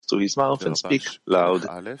to his mouth and speak loud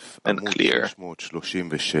and clear.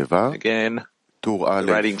 Again, the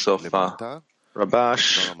writings of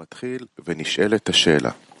Rabash,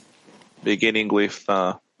 beginning with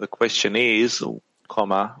the question is,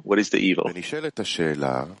 what is the evil? The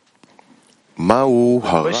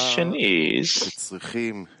question is,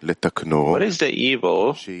 what is the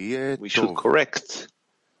evil we should correct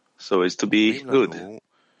so as to be good?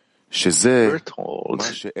 We're told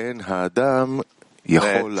that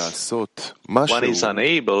one is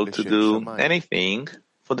unable to do anything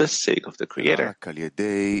for the sake of the Creator.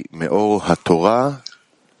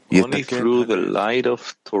 Only through the light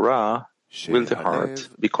of Torah will the heart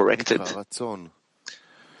be corrected.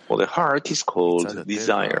 For the heart is called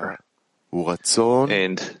desire,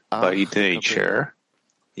 and by nature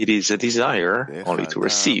it is a desire only to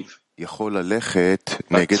receive.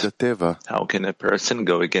 But how can a person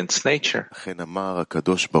go against nature?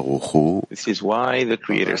 This is why the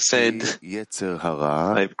Creator said,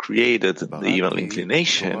 I've created the evil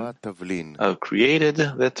inclination, I've created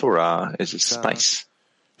the Torah as a spice.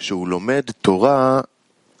 It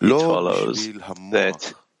follows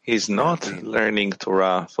that he's not learning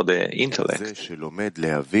Torah for the intellect,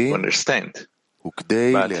 to understand,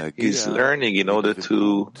 but he's learning in order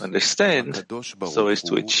to understand so as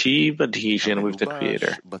to achieve adhesion with the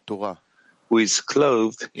Creator, who is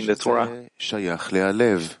clothed in the Torah.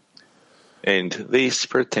 And this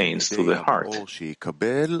pertains to the heart.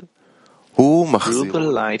 Through the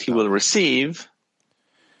light he will receive,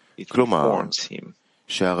 it reforms him.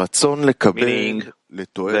 Meaning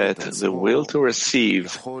that the will to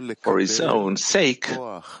receive for his own sake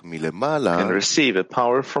can receive a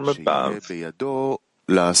power from above that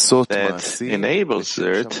enables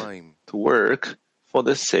it to work for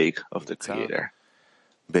the sake of the Creator.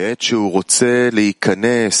 It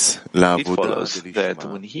follows that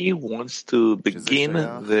when he wants to begin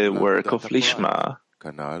the work of Lishma,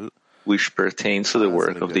 which pertains to the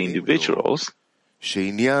work of the individuals, he's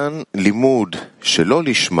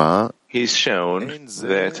shown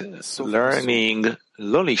that learning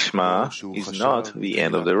Lo Lishma is not the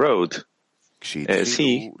end of the road, as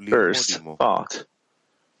he first thought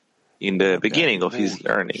in the beginning of his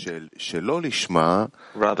learning.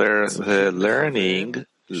 Rather, the learning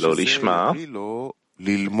Lo Lishma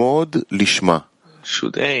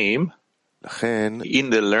should aim,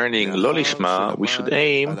 in the learning Lo Lishma, we should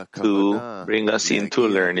aim to bring us into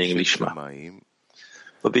learning Lishma.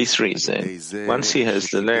 For this reason, once he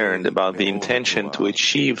has learned about the intention to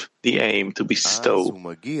achieve the aim to bestow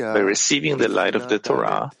by receiving the light of the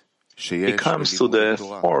Torah, he comes to the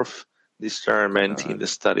fourth discernment in the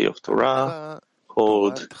study of Torah,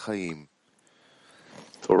 called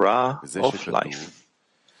Torah of life.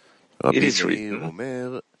 It is written,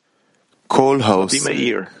 Rabbi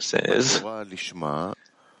Meir says,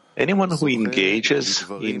 anyone who engages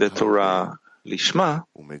in the Torah Lishma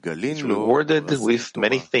is rewarded with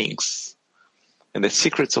many things, and the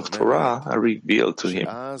secrets of Torah are revealed to him.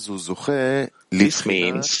 This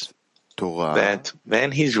means that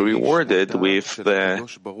then he's rewarded with the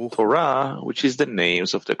Torah, which is the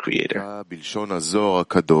names of the Creator.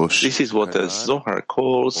 This is what the Zohar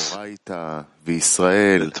calls the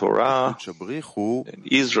Torah, and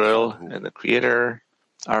Israel and the Creator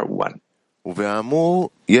are one. Accordingly,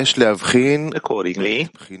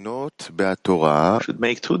 should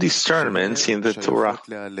make two discernments in the Torah,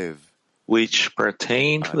 which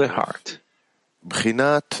pertain to the heart. One,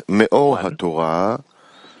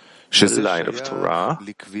 the light of Torah,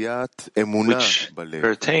 which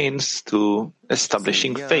pertains to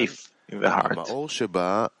establishing faith in the heart.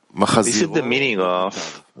 This is the meaning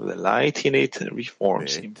of the light in it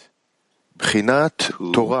reforms him.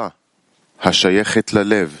 Two,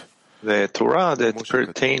 the Torah that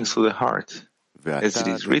pertains to the heart, as it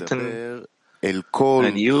is written,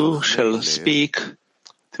 and you shall speak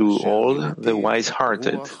to all the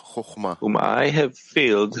wise-hearted, whom I have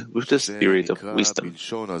filled with the spirit of wisdom.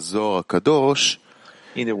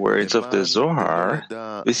 In the words of the Zohar,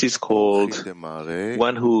 this is called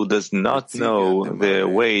one who does not know the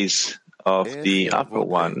ways of the Upper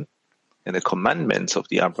One and the commandments of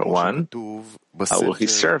the Upper One. How will he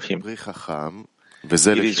serve him? It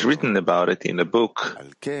is written about it in the book,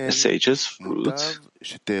 A Sage's Fruit.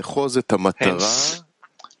 Hence,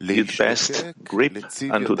 you'd best grip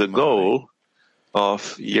unto the goal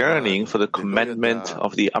of yearning for the commandment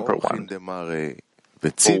of the Upper One.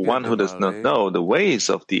 For one who does not know the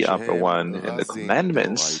ways of the Upper One and the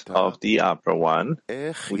commandments of the Upper One,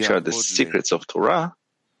 which are the secrets of Torah,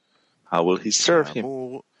 how will he serve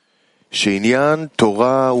him?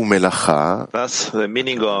 Thus, the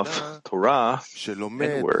meaning of Torah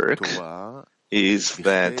and work is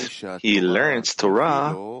that he learns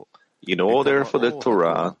Torah in order for the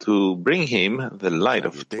Torah to bring him the light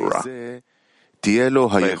of Torah.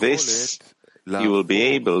 By this, he will be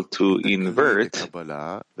able to invert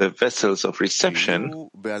the vessels of reception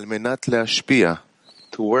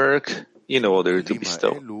to work in order to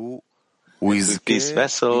bestow. With these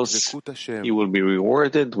vessels, he will be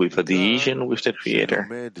rewarded with adhesion with the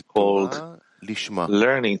Creator, called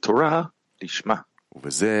learning Torah lishma, for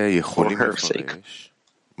her sake.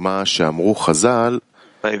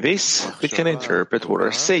 By this, we can interpret what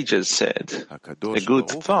our sages said. A good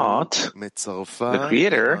thought, the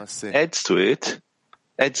Creator adds it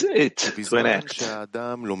to an act.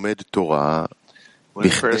 When a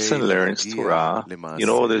person learns Torah in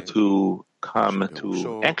order to come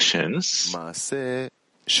to actions,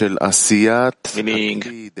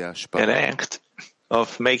 meaning an act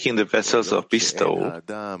of making the vessels of bestow,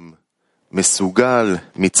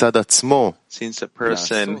 since a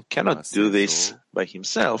person cannot do this by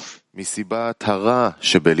himself,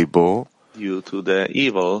 due to the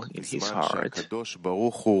evil in his heart, when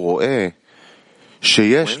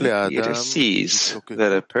the Creator sees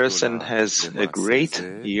that a person has a great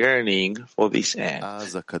yearning for this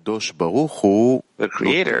act, the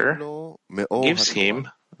Creator gives him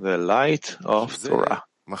the light of Torah,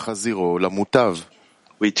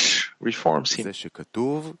 which reforms him.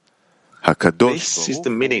 This is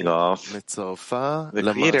the meaning of the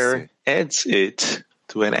Creator adds it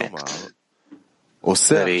to an act.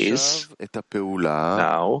 That is,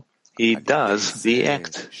 now he does the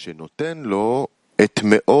act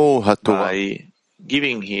by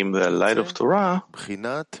giving him the light of Torah.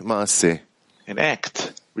 An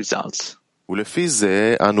act results.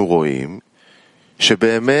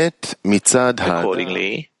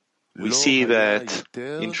 Accordingly, we see that,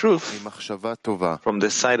 in truth, from the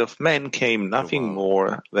side of men came nothing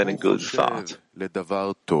more than a good thought.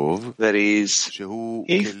 That is,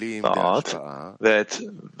 he thought that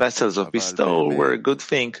vessels of bestowal were a good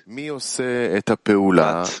thing.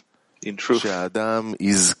 But, in truth,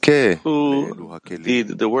 who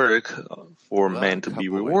did the work for men to be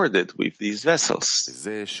rewarded with these vessels?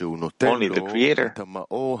 Only the Creator,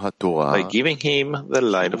 by giving him the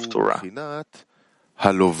light of Torah,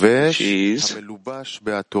 which is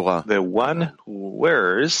the one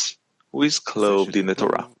who is clothed in the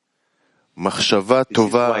Torah. This is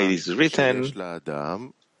why it is written,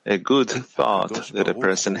 a good thought that a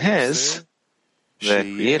person has, the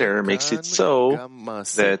Creator makes it so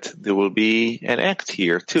that there will be an act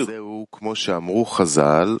here too.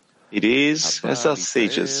 It is, as our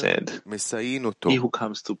sages said, he who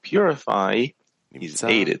comes to purify is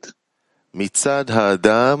aided. It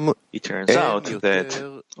turns out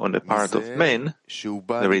that on the part of men,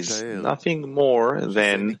 there is nothing more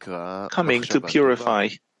than coming to purify,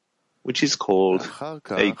 which is called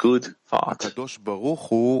a good thought.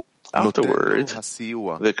 Afterward,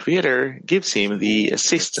 the Creator gives him the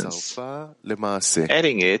assistance,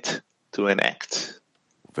 adding it to an act.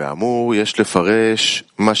 In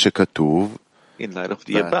light of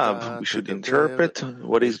the above, we should interpret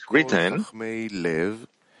what is written,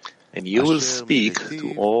 and you will speak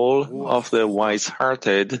to all of the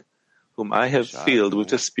wise-hearted whom I have filled with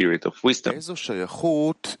the spirit of wisdom.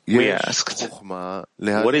 We asked,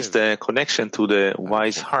 what is the connection to the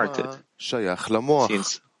wise-hearted?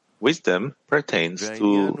 Since wisdom pertains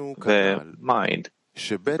to the mind,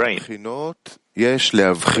 brain.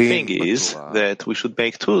 The thing is that we should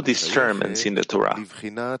make two discernments in the Torah,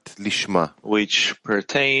 which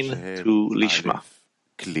pertain to Lishma.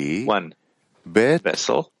 1.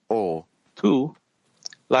 Vessel. 2.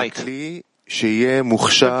 Light. The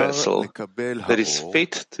vessel that is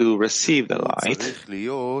fit to receive the light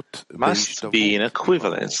must be in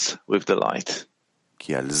equivalence with the light.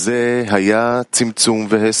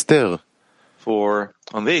 For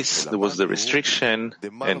on this there was the restriction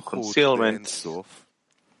and concealment.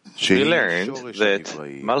 We learned that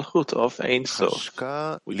Malchut of Ein Sof,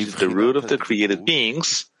 which is the root of the created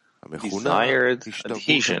beings, desired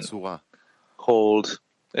adhesion, called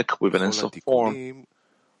equivalence of form.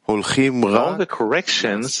 All the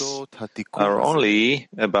corrections are only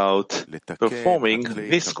about performing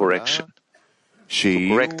this correction, to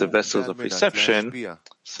correct the vessels of reception,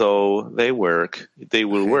 so they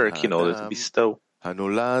will work in order to bestow.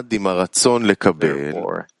 Therefore,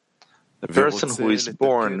 the person who is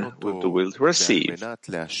born with the will to receive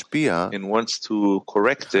and wants to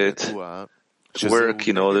correct it to work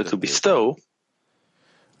in order to bestow,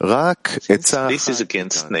 since this is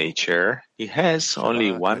against nature, he has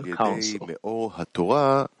only one counsel.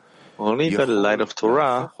 Only the light of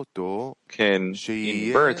Torah can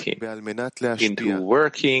invert him into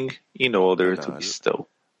working in order to bestow.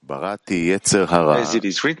 As it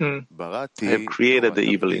is written, I have created the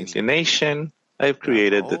evil inclination, I have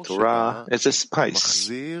created the Torah as a spice,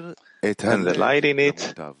 and the light in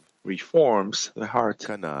it reforms the heart.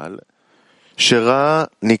 It is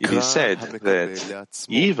said that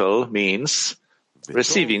evil means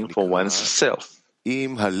receiving for one's self,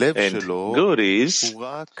 and good is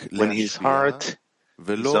when his heart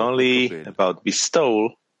is only about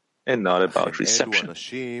bestowal and not about reception. For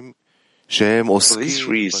this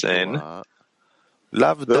reason,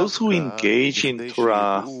 those who engage in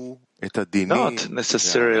Torah, not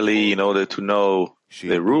necessarily in order to know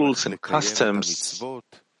the rules and customs,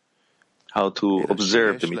 how to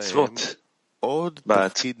observe the mitzvot,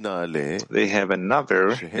 but they have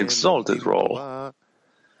another exalted role,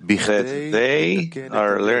 that they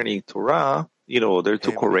are learning Torah in order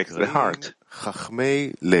to correct the heart.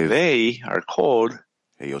 They are called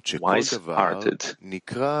wise-hearted,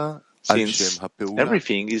 since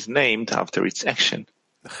everything is named after its action.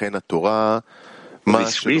 For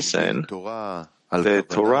this reason, the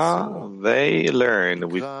Torah they learn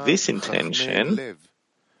with this intention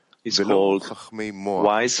is called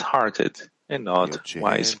wise-hearted and not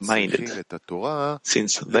wise-minded,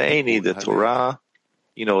 since they need the Torah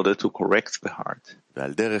in order to correct the heart.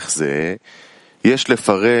 In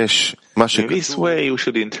this way, we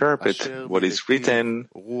should interpret what is written,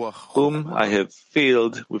 whom I have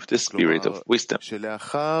filled with the spirit of wisdom.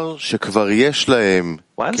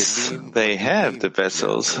 Once they have the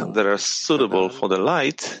vessels that are suitable for the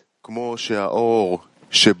light, where,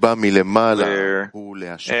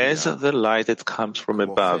 as the light that comes from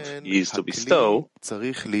above is to bestow,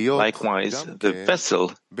 likewise the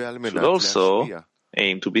vessel should also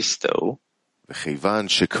aim to bestow.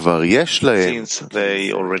 Since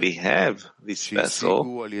they already have this vessel,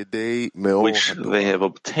 which they have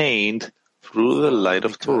obtained through the light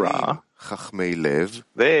of Torah,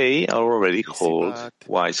 they are already called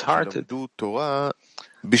wise-hearted,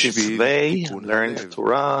 since they learned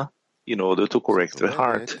Torah in order to correct the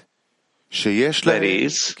heart. That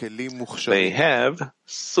is, they have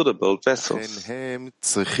suitable vessels.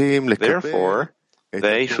 Therefore,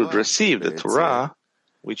 they should receive the Torah,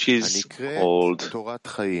 which is called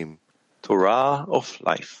Torah of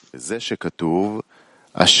life. This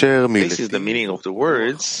is the meaning of the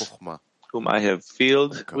words, whom I have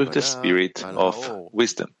filled with the spirit of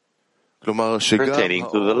wisdom, pertaining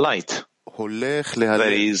to the light.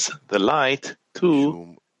 That is, the light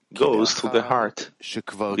too goes to the heart,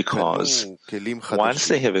 because once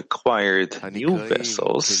they have acquired new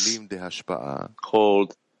vessels,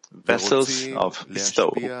 called vessels of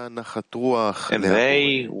bestowal, and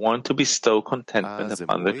they want to bestow contentment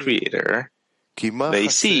upon the Creator, they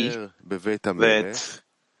see that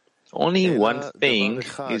only one thing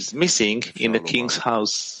is missing in the king's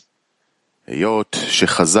house.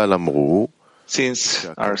 Since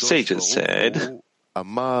our sages said,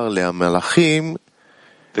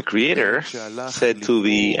 the Creator said to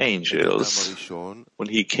the angels, when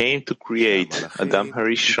he came to create Adam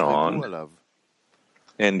Harishon,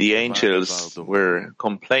 and the angels were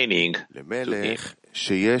complaining to him,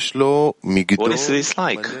 what is this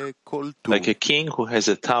like? Like a king who has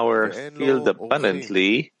a tower filled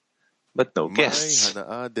abundantly, but no guests.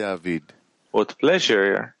 What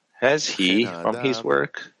pleasure has he from his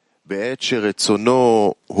work?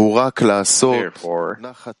 Therefore,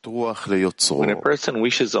 when a person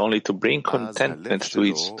wishes only to bring contentment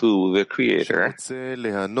to the Creator,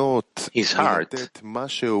 his heart,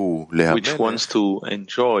 which wants to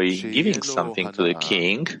enjoy giving something to the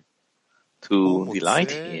king, to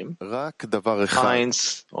delight him,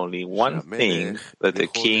 finds only one thing that the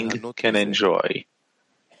king can enjoy,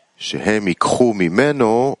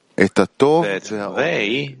 that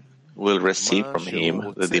they will receive from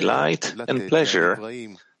him the delight and pleasure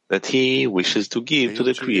that he wishes to give to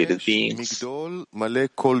the created beings.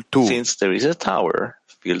 Since there is a tower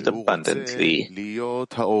filled abundantly,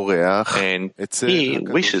 and he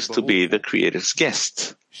wishes to be the Creator's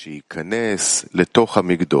guest, should come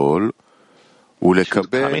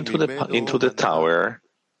into the tower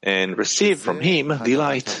and receive from him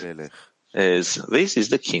delight, as this is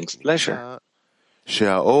the king's pleasure.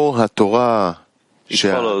 It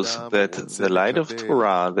follows that the light of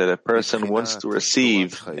Torah that a person wants to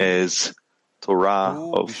receive as Torah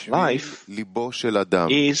of life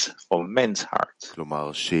is for man's heart.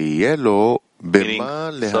 Meaning,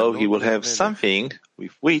 so he will have something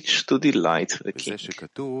with which to delight the king.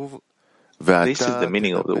 This is the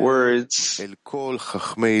meaning of the words, and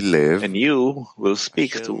you will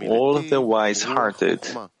speak to all the wise-hearted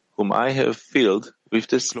whom I have filled with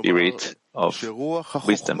the spirit of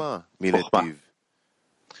wisdom, Chokhmah.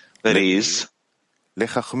 That is, I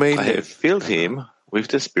have filled him with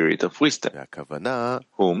the spirit of wisdom,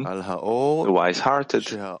 whom the wise-hearted.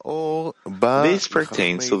 This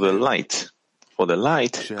pertains to the light, for the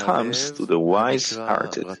light comes to the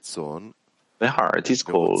wise-hearted. The heart is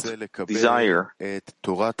called desire, and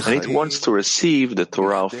it wants to receive the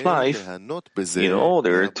Torah of life in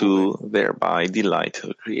order to thereby delight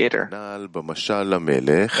the Creator.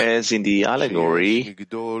 As in the allegory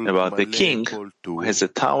about the king who has a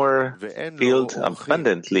tower filled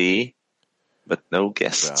abundantly, but no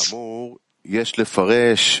guests. According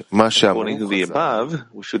to the above,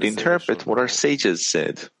 we should interpret what our sages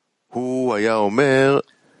said.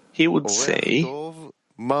 He would say,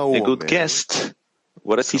 a good guest,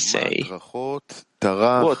 what does he say?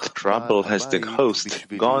 What trouble has the host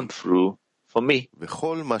gone through for me?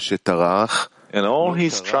 And all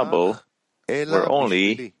his trouble were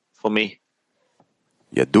only for me.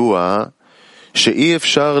 It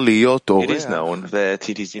is known that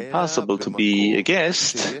it is impossible to be a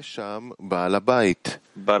guest,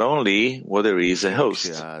 but only where there is a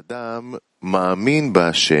host.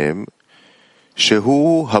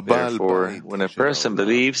 Therefore, when a person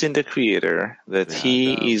believes in the Creator, that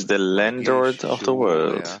He is the landlord of the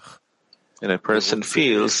world, and a person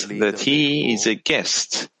feels that he is a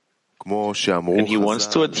guest, and he wants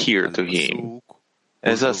to adhere to Him,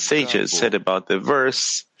 as our sages said about the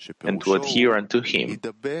verse, and to adhere unto Him,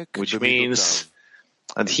 which means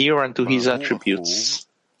adhere unto His attributes.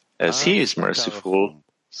 As He is merciful,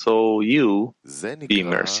 so you be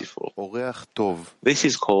merciful. This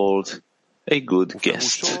is called a good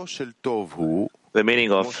guest. The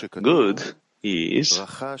meaning of good is,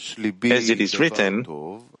 as it is written,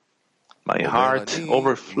 my heart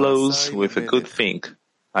overflows with a good thing.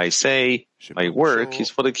 I say, my work is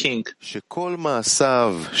for the king.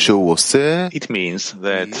 It means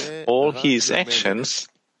that all his actions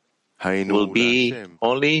will be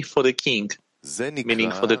only for the king,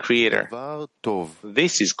 meaning for the Creator.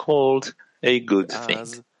 This is called a good thing.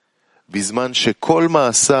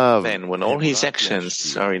 Then, when all his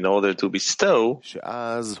actions are in order to bestow, he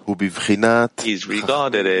is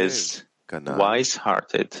regarded as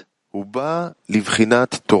wise-hearted and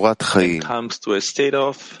comes to a state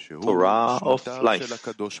of Torah of life,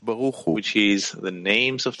 which is the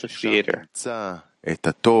names of the Creator,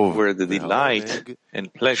 where the delight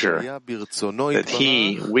and pleasure that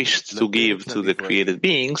he wished to give to the created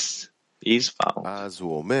beings is found.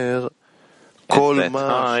 At that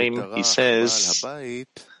time, he says,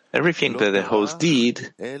 everything that the host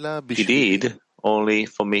did, he did only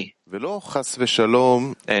for me, and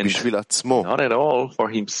not at all for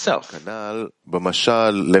himself, as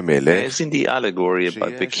in the allegory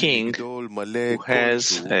about the king who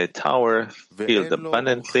has a tower filled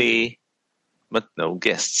abundantly, but no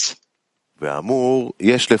guests.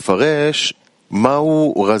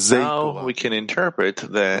 Now we can interpret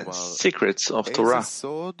the secrets of Torah,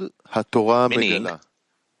 meaning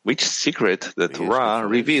which secret the Torah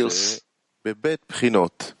reveals.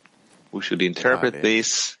 We should interpret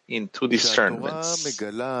this in two discernments.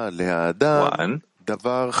 One,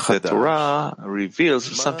 the Torah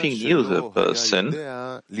reveals something new to a person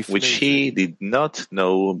which he did not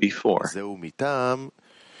know before.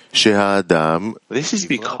 This is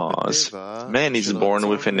because man is born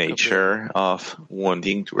with a nature of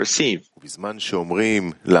wanting to receive.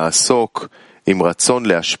 When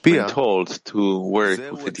told to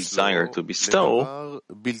work with a desire to bestow,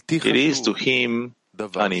 it is to him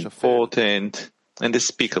unimportant and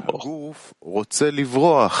despicable.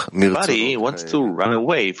 The body wants to run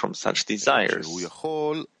away from such desires,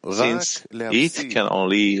 since it can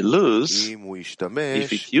only lose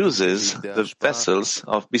if it uses the vessels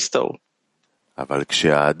of bestowal. However,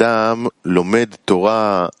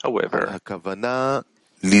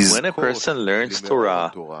 when a person learns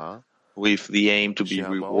Torah with the aim to be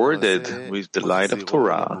rewarded with the light of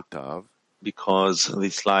Torah, because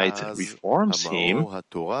this light reforms him,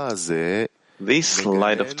 this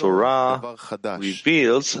light of Torah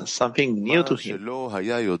reveals something new to him,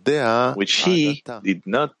 which he did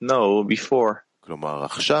not know before.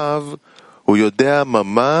 That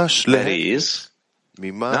is,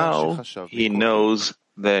 now he knows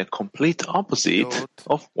the complete opposite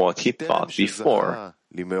of what he thought before.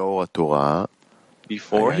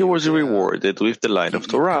 Before he was rewarded with the light of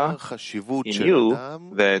Torah, he knew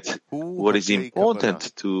that what is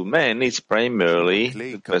important to man is primarily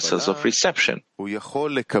the vessels of reception. For with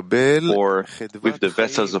the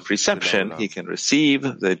vessels of reception, he can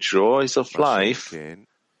receive the joys of life.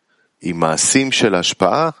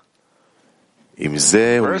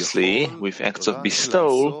 Firstly, with acts of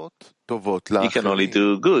bestowal, he can only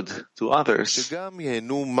do good to others, so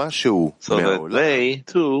that they,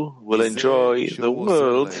 too, will enjoy the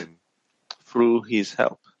world through his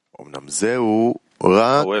help.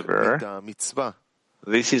 However,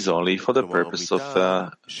 this is only for the purpose of,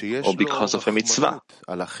 or because of a mitzvah,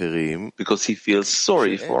 because he feels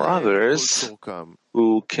sorry for others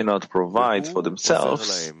who cannot provide for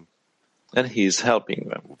themselves, and he is helping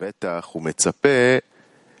them.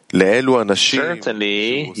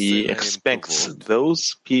 Certainly, he expects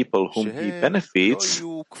those people whom he benefits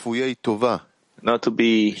not to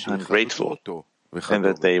be ungrateful, and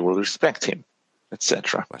that they will respect him,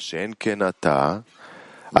 etc.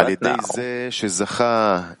 But now,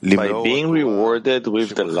 by being rewarded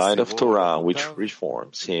with the light of Torah, which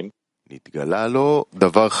reforms him,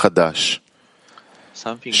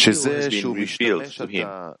 something new has been revealed to him.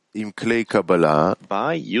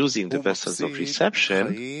 By using the vessels of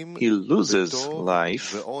reception, he loses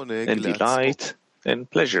life and delight and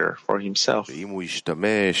pleasure for himself. If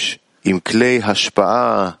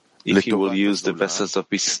he will use the vessels of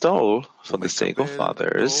bestowal for the sake of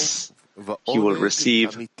others, he will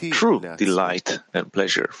receive true delight and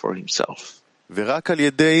pleasure for himself.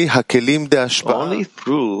 Only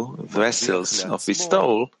through vessels of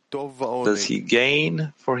bestowal does he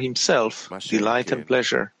gain for himself delight and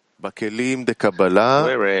pleasure,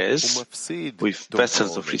 whereas with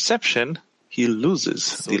vessels of reception, he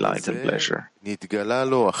loses delight and pleasure.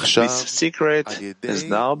 This secret has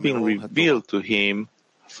now been revealed to him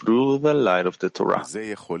through the light of the Torah.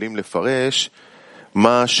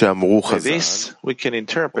 By this, we can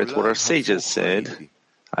interpret what our sages said: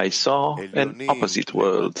 I saw an opposite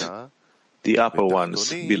world, the upper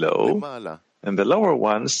ones below, and the lower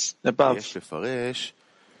ones above.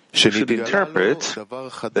 We should interpret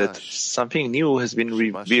that something new has been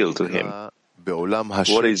revealed to him.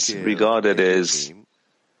 What is regarded as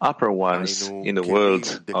upper ones in the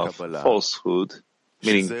world of falsehood,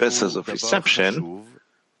 meaning vessels of reception,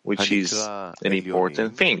 which is an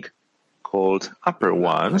important thing, called upper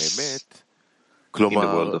ones in the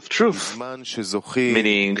world of truth,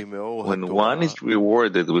 meaning when one is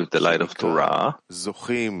rewarded with the light of Torah,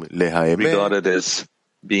 regarded as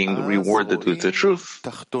being rewarded with the truth,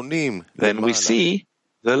 then we see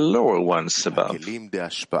the lower ones above. In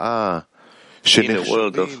the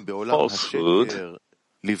world of falsehood,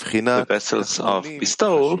 the vessels of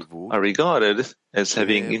bestowal are regarded as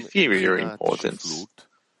having inferior importance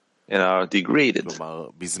and are degraded,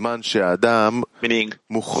 meaning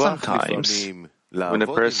sometimes when a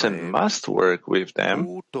person must work with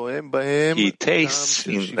them, he tastes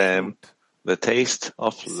in them the taste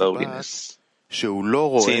of lowliness,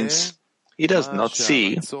 since he does not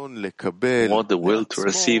see what the will to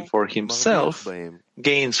receive for himself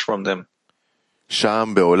gains from them.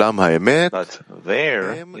 But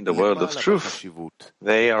there, in the world of truth,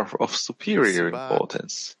 they are of superior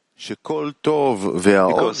importance,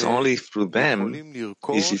 because only through them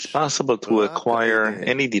is it possible to acquire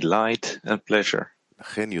any delight and pleasure.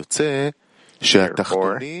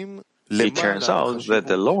 Therefore, it turns out that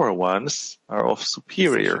the lower ones are of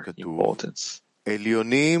superior importance.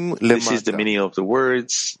 This is the meaning of the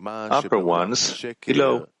words, upper ones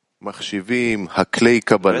below.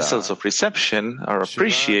 Vessels of reception are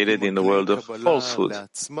appreciated in the world of falsehood,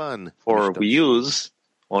 for we use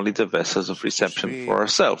only the vessels of reception for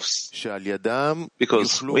ourselves,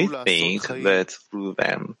 because we think that through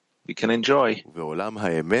them we can enjoy.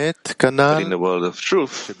 But in the world of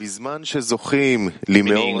truth,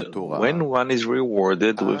 meaning when one is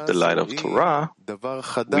rewarded with the light of Torah,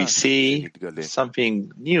 we see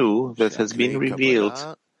something new that has been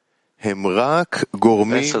revealed.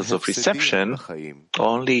 Vessels of reception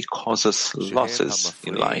only causes losses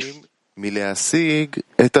in life.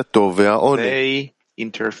 They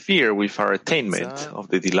interfere with our attainment of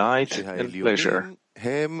the delight and pleasure.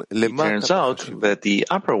 It turns out that the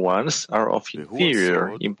upper ones are of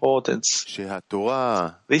inferior importance.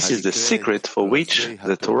 This is the secret for which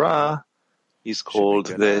the Torah is called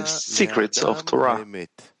the secrets of Torah,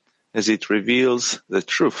 as it reveals the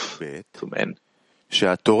truth to men.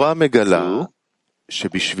 The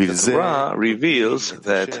Torah reveals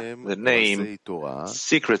that the name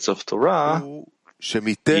Secrets of Torah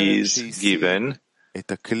is given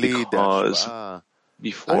because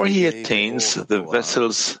before he attains the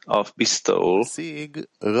vessels of bestowal through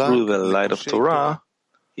the light of Torah,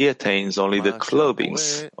 he attains only the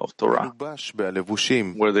clothings of Torah,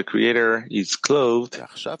 where the Creator is clothed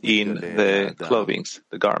in the clothings,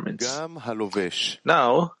 the garments.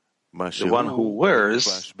 Now, the one who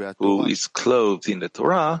wears, who is clothed in the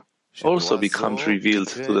Torah, also becomes revealed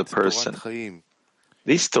to the person.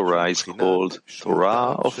 This Torah is called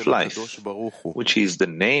Torah of Life, which is the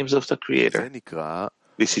names of the Creator.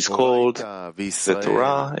 This is called the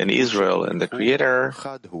Torah, and Israel and the Creator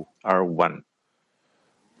are one.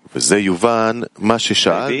 By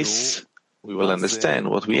this, we will understand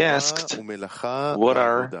what we asked: what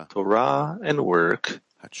are Torah and work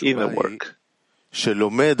in the work?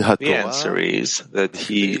 The answer is that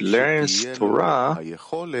he learns Torah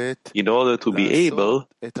in order to be able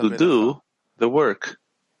to do the work,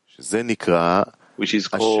 which is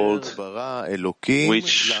called,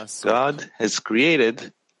 which God has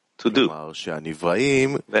created to do.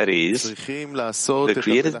 That is, the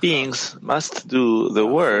created beings must do the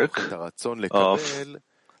work of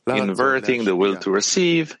inverting the will to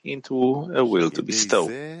receive into a will to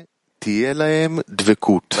bestow.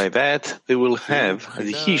 By that, they will have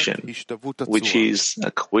adhesion, which is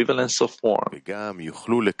equivalence of form,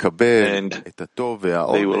 and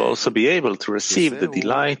they will also be able to receive the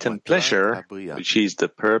delight and pleasure, which is the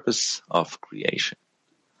purpose of creation.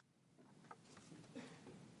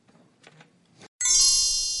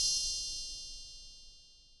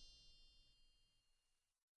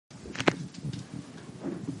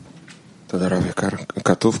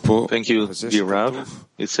 Thank you, dear Rav.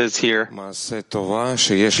 It says here, as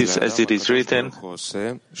it is written,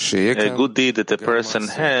 a good deed that the person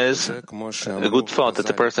has, a good thought that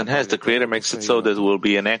the person has, the Creator makes it so that it will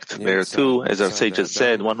be an act there too. As our sages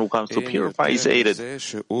said, one who comes to purify is aided. It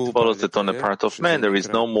follows that on the part of man there is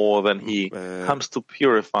no more than he comes to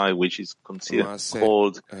purify, which is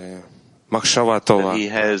called that he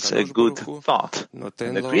has a good thought.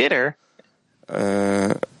 And the Creator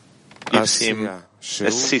gives him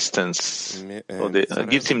assistance, or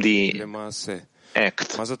gives him the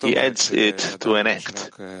act. He adds it to an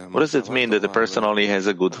act. What does it mean that the person only has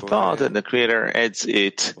a good thought and the Creator adds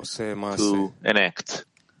it to an act?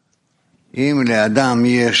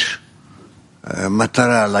 If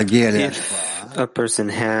a person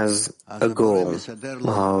has a goal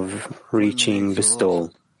of reaching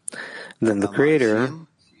bestowal, then the Creator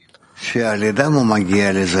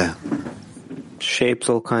shapes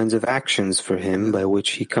all kinds of actions for him by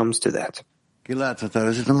which he comes to that. Gilad,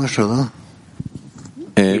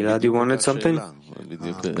 you wanted something?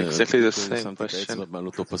 Exactly the same question.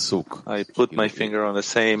 I put my finger on the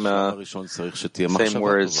same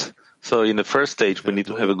words. So in the first stage, we need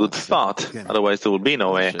to have a good thought, otherwise there will be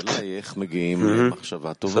no act. So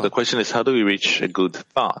the question is, how do we reach a good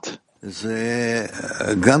thought?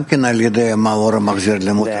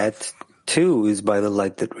 That too is by the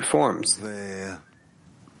light that reforms. And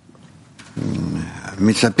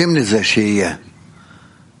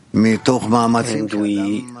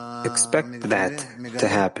we expect that to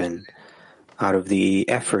happen out of the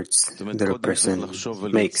efforts that a person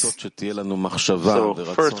makes. So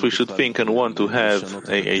first we should think and want to have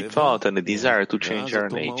a thought and a desire to change our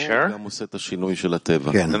nature. And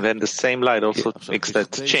then the same light also makes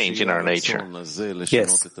that change in our nature.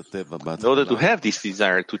 Yes. In order to have this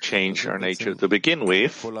desire to change our nature to begin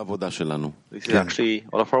with, this is actually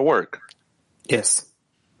all of our work. Yes.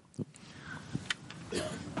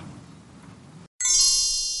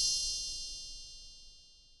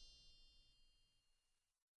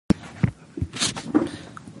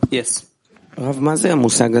 Yes. What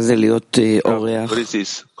is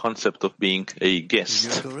this concept of being a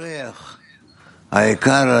guest?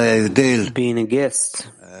 Being a guest,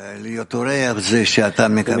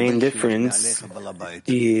 the main difference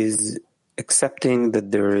is accepting that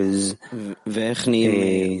there is a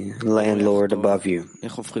landlord above you.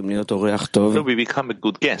 So we become a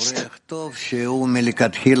good guest. A good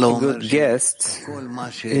guest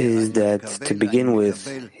is that, to begin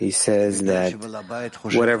with, he says that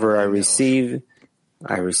whatever I receive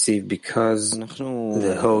because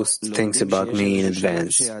the host thinks about me in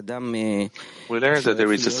advance. We learn that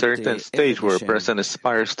there is a certain stage where a person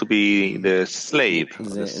aspires to be the slave,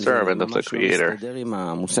 the servant of the Creator.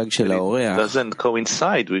 It doesn't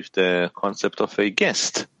coincide with the concept of a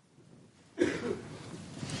guest.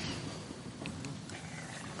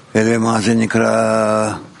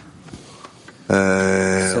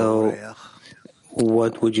 So,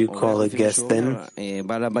 what would you call a guest then? A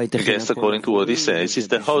guest, according to what he says, is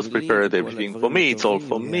the host prepared everything for me, it's all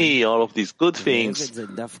for me, all of these good things.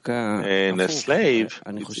 And a slave,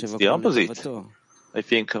 it's the opposite. I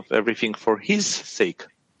think of everything for his sake,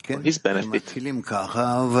 for his benefit.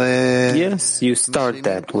 Yes, you start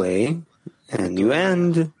that way, and you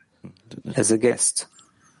end as a guest.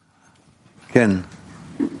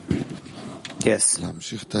 Yes.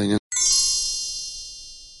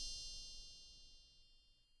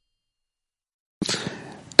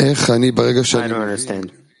 I don't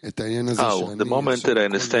understand. Oh, the moment that I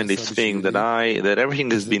understand this thing that everything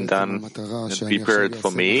has been done and prepared for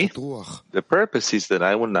me, the purpose is that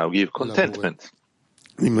I will now give contentment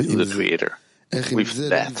to the Creator. With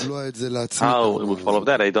that, how with all of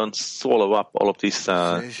that, I don't swallow up all of this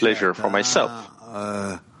pleasure for myself.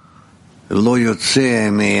 That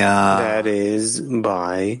is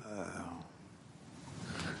by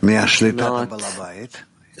not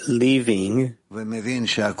leaving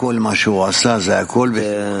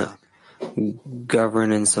the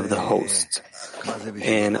governance of the host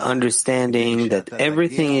and understanding that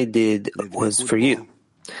everything he did was for you.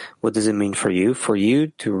 What does it mean for you? For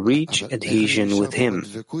you to reach adhesion with him.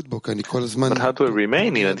 But how do I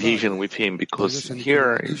remain in adhesion with him? Because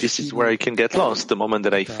here, this is where I can get lost. The moment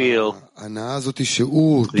that I feel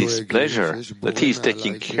this pleasure, that he is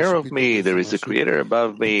taking care of me, there is a Creator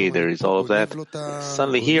above me, there is all of that.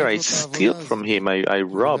 Suddenly here I steal from him, I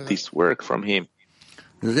rob this work from him.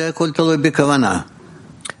 This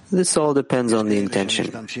all depends on the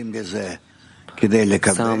intention.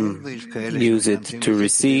 Some use it to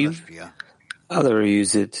receive, others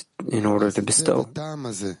use it in order to bestow.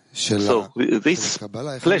 So this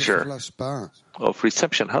pleasure of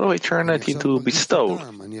reception, how do I turn it into bestow?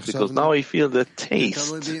 Because now I feel the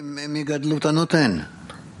taste.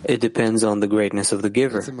 It depends on the greatness of the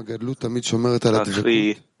giver.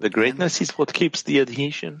 Actually, the greatness is what keeps the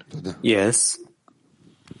adhesion? Yes.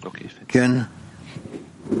 Okay.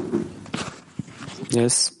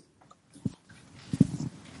 Yes.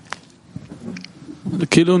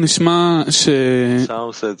 Sounds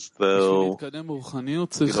as though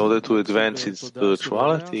in order to advance in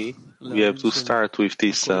spirituality, we have to start with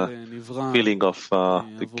this feeling of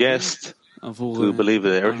the guest, to believe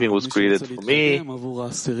that everything was created for me,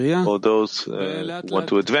 for those who want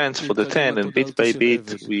to advance for the 10, and bit by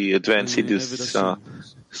bit we advance in this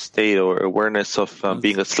state or awareness of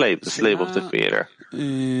being a slave, the slave of the Creator.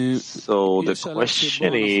 So the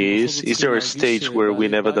question is there a stage where we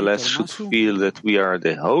nevertheless should feel that we are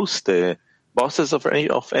the host, the bosses of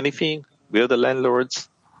anything? We are the landlords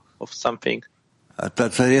of something?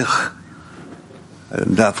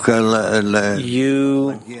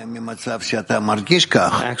 You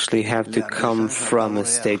actually have to come from a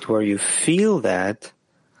state where you feel that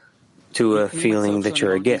to a feeling that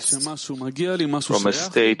you're a guest. From a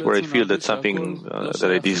state where I feel that something,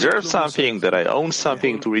 that I deserve something, that I own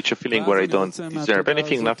something, to reach a feeling where I don't deserve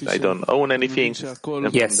anything, I don't own anything.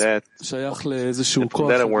 And yes. from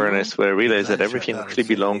that awareness where I realize that everything actually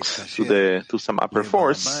belongs to some upper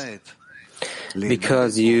force.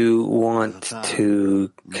 Because you want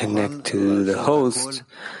to connect to the host,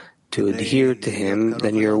 to adhere to him,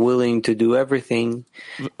 then you're willing to do everything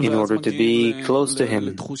in order to be close to him.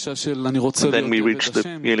 And then we reach the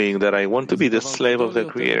feeling that I want to be the slave of the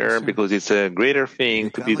Creator because it's a greater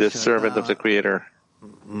thing to be the servant of the Creator.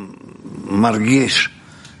 To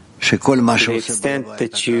the extent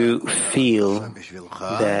that you feel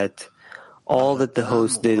that all that the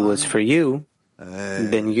host did was for you,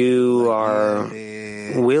 then you are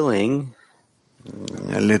willing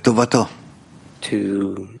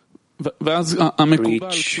to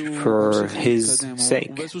reach for his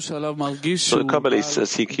sake. So the Kabbalist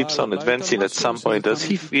says he keeps on advancing. At some point, does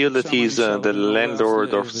he feel that he's the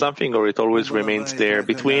landlord of something, or it always remains there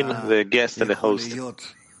between the guest and the host?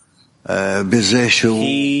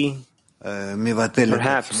 He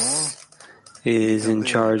perhaps is in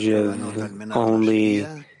charge of only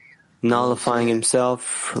nullifying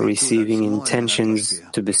himself, receiving intentions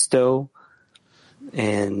to bestow,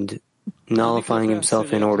 and nullifying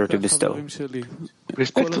himself in order to bestow. With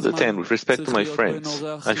respect to the 10, with respect to my friends,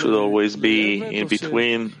 I should always be in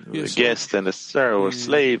between the guest and the sir or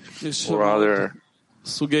slave, or other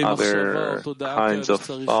kinds of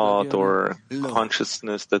thought or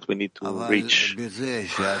consciousness that we need to reach.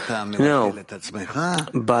 No,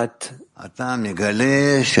 but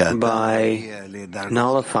by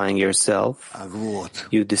nullifying yourself,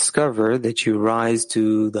 you discover that you rise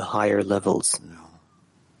to the higher levels.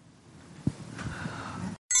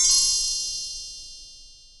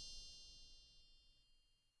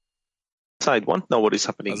 Inside, want to know what is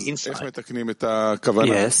happening inside.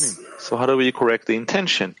 Yes. So how do we correct the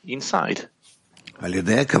intention inside? By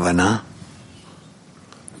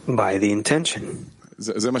the intention. This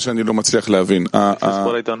is what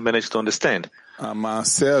I don't manage to understand. This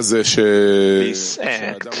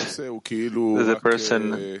act that the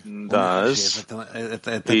person does,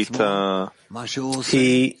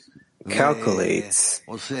 calculates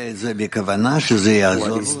what he's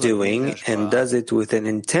doing and does it with an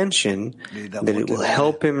intention that it will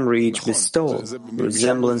help him reach bestowal,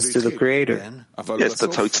 resemblance to the Creator. Yes,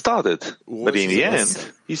 that's how it started. But in the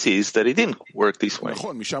end, he sees that it didn't work this way. It's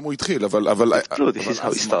true, this is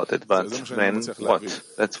how he started, but then what?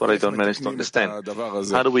 That's what I don't manage to understand.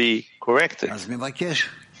 How do we correct it?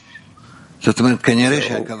 So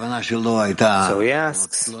he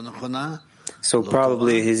asks. So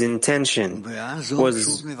probably his intention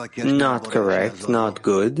was not correct, not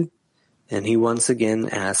good, and he once again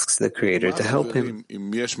asks the Creator to help him. What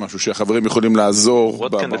can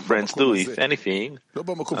the friends do, if anything,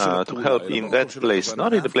 to help in that place,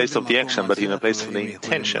 not in the place of the action, but in the place of the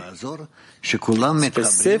intention?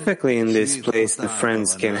 Specifically in this place, the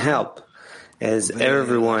friends can help, as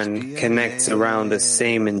everyone connects around the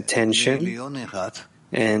same intention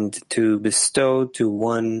and to bestow to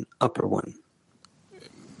one upper one.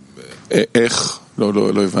 I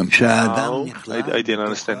didn't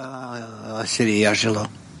understand.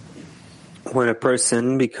 When a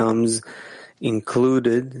person becomes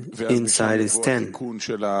included inside his tent.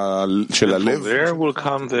 There will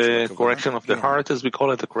come the correction of the heart, as we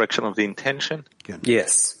call it, the correction of the intention?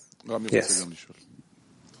 Yes. Yes.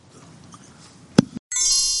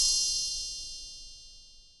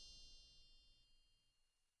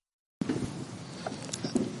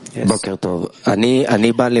 Yes. Good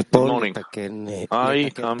morning.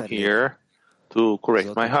 I come here to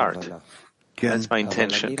correct my heart. That's my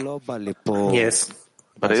intention. Yes.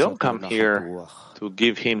 But I don't come here to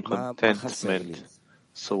give him contentment.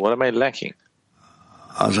 So what am I lacking?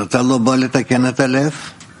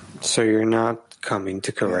 So you're not coming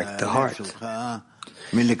to correct the heart.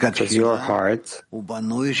 Because your heart,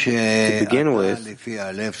 to begin with,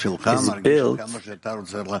 is built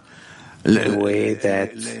in a way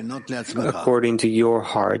that, according to your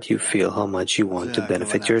heart, you feel how much you want to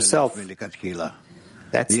benefit yourself.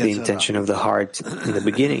 That's the intention of the heart in the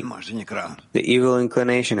beginning, the evil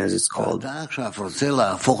inclination, as it's called.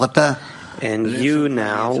 And you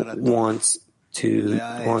now want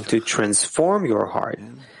to transform your heart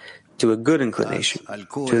to a good inclination,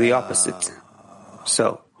 to the opposite.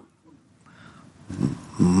 So,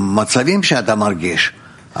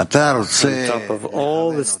 on top of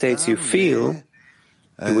all the states you feel,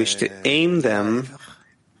 you wish to aim them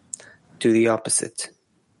to the opposite.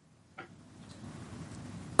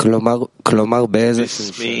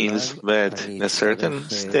 This means that in a certain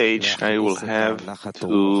stage I will have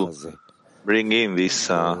to bring in this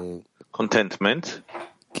contentment.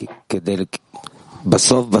 In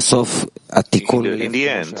the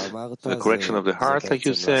end, the correction of the heart, like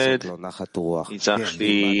you said, is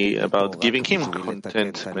actually about giving him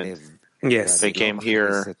contentment. Yes. I came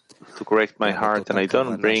here to correct my heart, and I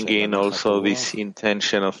don't bring in also this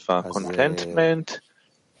intention of contentment,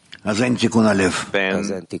 then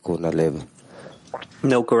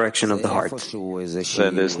no correction of the heart.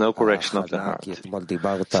 Then there's no correction of the heart.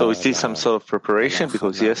 So is this some sort of preparation?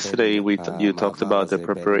 Because yesterday you talked about the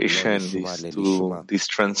preparation this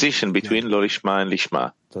transition between Lo Lishma and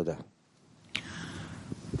Lishma.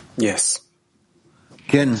 Yes.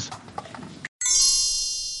 Ken.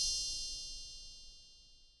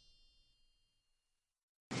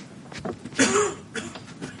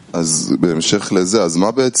 To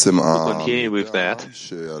continue with that,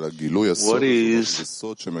 what is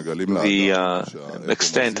the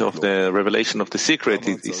extent of the revelation of the secret?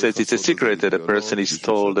 He says it's a secret that a person is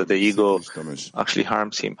told that the ego actually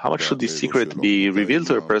harms him. How much should this secret be revealed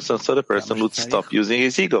to a person so the person would stop using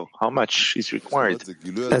his ego? How much is required?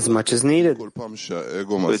 As much as needed.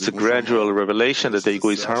 So it's a gradual revelation that the ego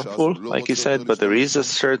is harmful, like he said, but there is a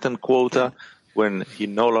certain quota when he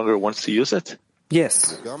no longer wants to use it?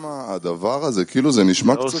 Yes. Also,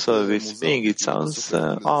 this thing, it sounds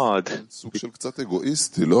odd.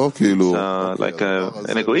 Like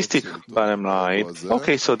an egoistic bottom line.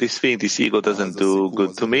 Okay, so this thing, this ego doesn't do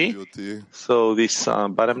good to me. So this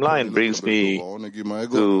bottom line brings me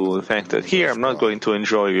to the fact that here I'm not going to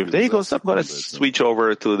enjoy with the ego, so I'm going to switch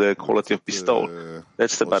over to the quality of bestowal.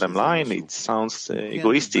 That's the bottom line. It sounds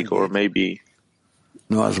egoistic, or maybe...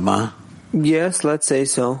 Yes, let's say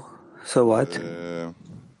so. So what?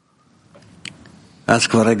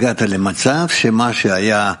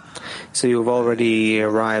 So you've already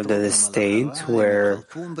arrived at a state where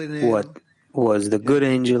what was the good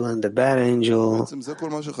angel and the bad angel,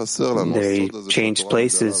 they changed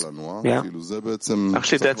places. Yeah.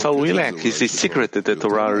 Actually, that's all we lack. Is the secret that the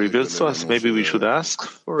Torah reveals to us. Maybe we should ask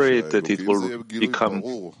for it, that it will become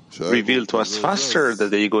revealed to us faster, that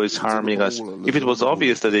the ego is harming us. If it was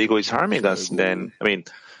obvious that the ego is harming us, then,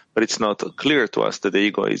 but it's not clear to us that the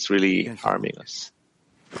ego is really harming us.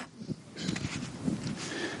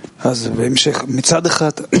 To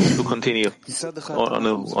continue,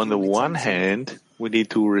 on the one hand, we need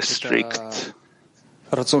to restrict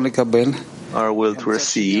our will to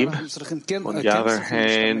receive. On the other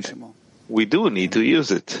hand, we do need to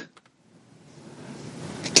use it.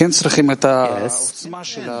 Yes.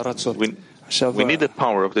 We need the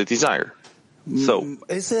power of the desire. So, what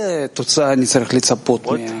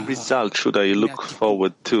result should I look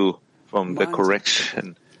forward to from the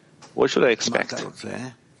correction? What should I expect?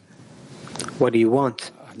 What do you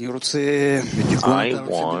want? I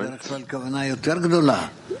want.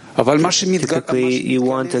 Typically, you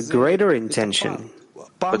want a greater intention.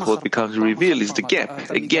 But what becomes revealed is the gap.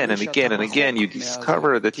 Again and again and again, you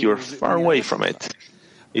discover that you're far away from it.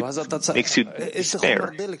 It makes you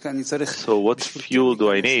despair. So what fuel do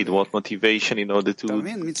I need? What motivation in order to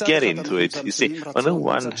get into it? You see, on the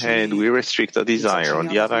one hand, we restrict our desire. On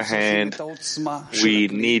the other hand, we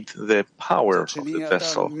need the power of the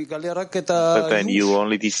vessel. But then you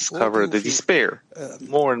only discover the despair,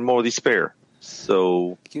 more and more despair.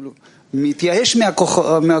 So give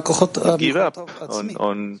up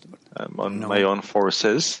on my own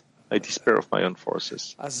forces. I despair of my own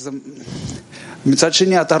forces. But on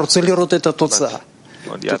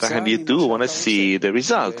the other hand, you do want to see the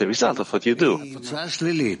result of what you do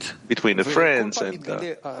between the friends and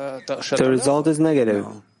the result is negative.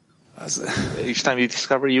 Each time you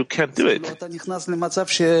discover you can't do it.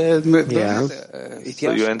 Yeah.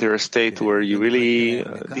 So you enter a state where you really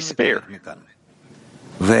despair.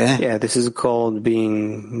 Yeah, this is called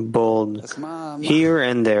being bold here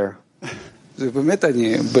and there.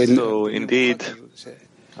 So indeed,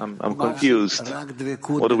 I'm confused.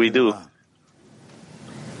 What do we do?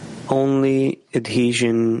 Only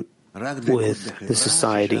adhesion with the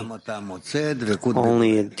society.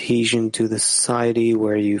 Only adhesion to the society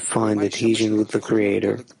where you find adhesion with the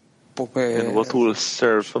Creator. And what will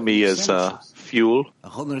serve for me as fuel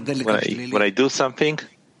when I do something?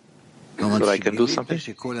 So that I can do something?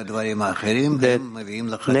 That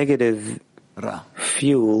negative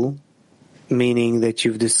fuel, meaning that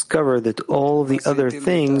you've discovered that all the other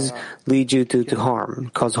things lead you to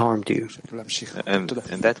harm, cause harm to you. And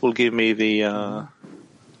that will give me the...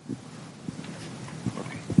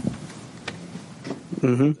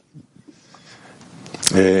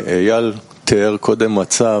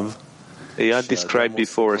 Eyal described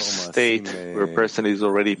before a state where a person is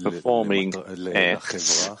already performing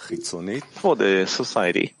acts for the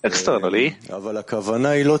society externally. But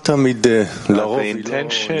the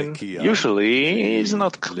intention usually is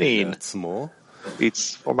not clean.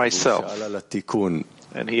 It's for myself.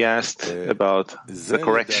 And he asked about the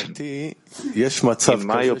correction. In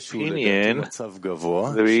my opinion,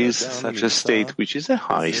 there is such a state which is a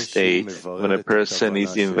high state when a person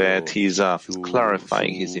is in that he's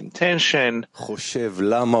clarifying his intention.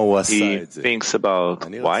 He thinks about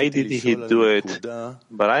why did he do it.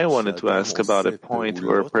 But I wanted to ask about a point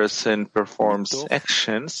where a person performs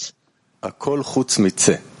actions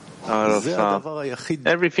out of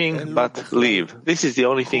everything but leave. This is the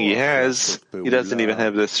only thing he has. He doesn't even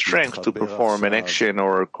have the strength to perform an action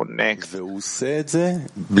or connect. And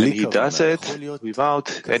he does it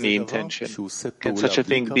without any intention. Can such a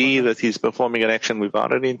thing be that he's performing an action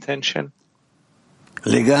without any intention?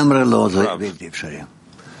 It's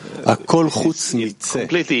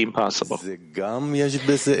completely impossible.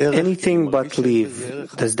 Anything but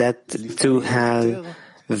leave. Does that too have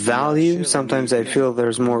value? Sometimes I feel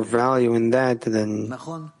there's more value in that than...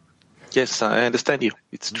 Yes, I understand you.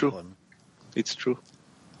 It's true. It's true.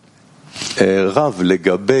 Rav,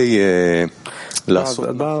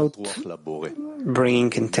 about bringing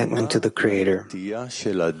contentment to the Creator.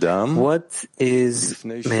 What is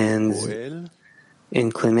man's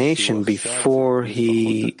inclination before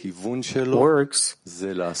he works,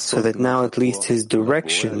 so that now at least his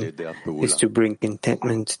direction is to bring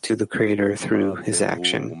contentment to the Creator through his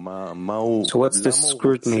action? So what's the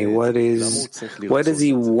scrutiny? Why does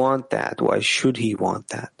he want that? Why should he want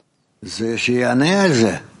that?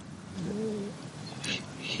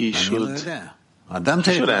 He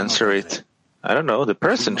should answer it. I don't know, the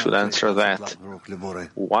person should answer that.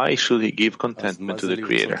 Why should he give contentment to the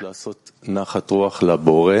Creator? So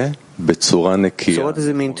what does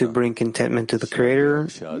it mean to bring contentment to the Creator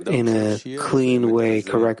in a clean way,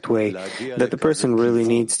 correct way, that the person really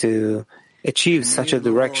needs to achieve such a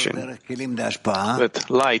direction? That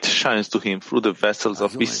light shines to him through the vessels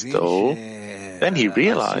of bestowal, then he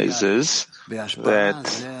realizes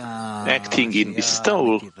that acting in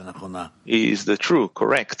bestowal is the true,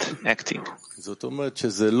 correct acting.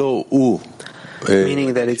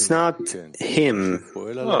 Meaning that it's not him.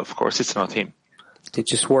 Well, of course, it's not him. It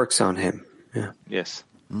just works on him. Yeah. Yes.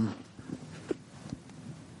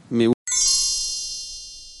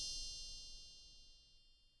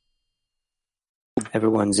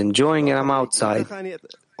 Everyone's enjoying it. I'm outside.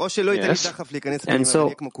 Yes. And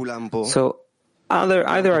so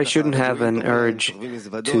either I shouldn't have an urge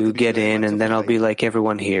to get in, and then I'll be like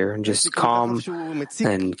everyone here, and just calm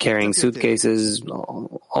and carrying suitcases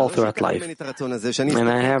all throughout life. And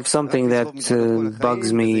I have something that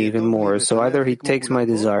bugs me even more. So either he takes my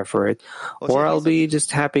desire for it, or I'll be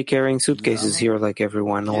just happy carrying suitcases here like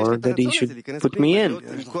everyone, or that he should put me in.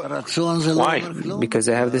 Why? Because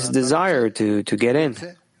I have this desire to get in.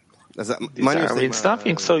 Desire means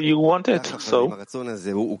nothing, so you want it. So what do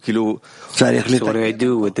I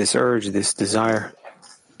do with this urge, this desire?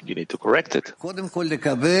 you need to correct it. First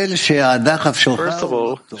of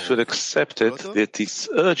all, you should accept it that this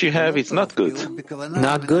urge you have is not good.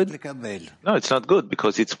 Not good? No, it's not good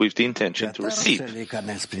because it's with the intention to receive.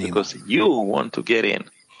 Because you want to get in.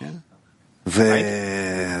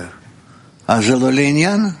 Right?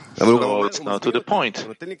 So it's not to the point.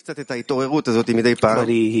 But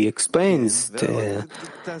he explains to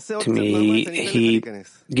me, he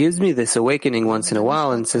gives me this awakening once in a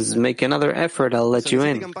while and says, make another effort, I'll let you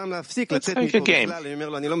in. Let's make a game.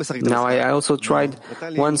 Now I also tried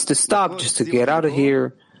once to stop, just to get out of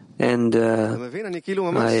here, and I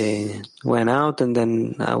went out and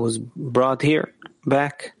then I was brought here,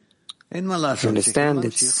 back. You understand?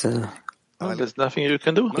 It's... there's nothing you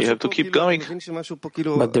can do. You have to keep going.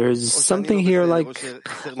 But there's something here like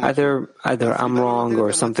either I'm wrong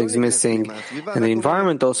or something's missing. And the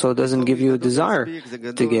environment also doesn't give you a desire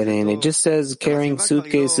to get in. It just says carrying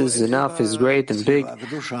suitcases enough is great and big.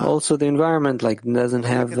 Also the environment doesn't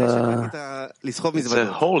have it's a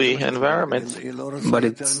holy environment. But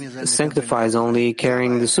it sanctifies only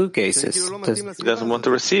carrying the suitcases. It doesn't want to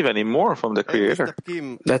receive any more from the Creator.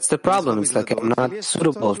 That's the problem. It's like I'm not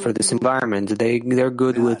suitable for this environment. They're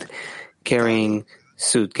good with carrying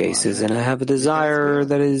suitcases, and I have a desire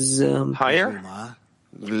that is higher.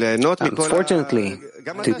 Unfortunately,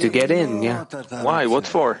 to get in. Yeah. Why? What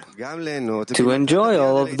for? To enjoy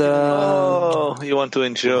all of the. Oh, you want to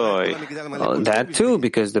enjoy. That too,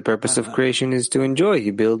 because the purpose of creation is to enjoy.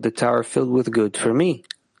 You build the tower filled with good for me.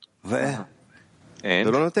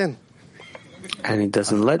 And he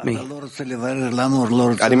doesn't let me. So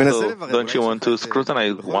don't you want to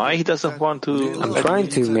scrutinize why he doesn't want to? I'm trying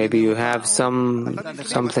to. Maybe you have something. I'm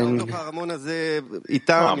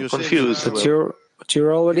confused. But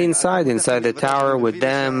you're already inside the tower with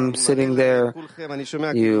them sitting there.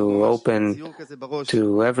 You open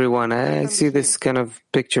to everyone. I see this kind of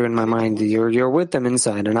picture in my mind. You're with them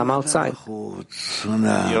inside, and I'm outside.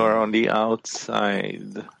 You're on the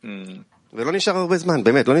outside.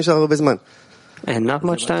 And not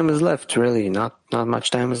much time is left, really. Not much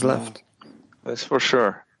time is left. That's for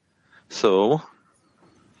sure. So,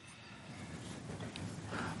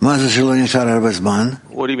 what do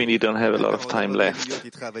you mean you don't have a lot of time left?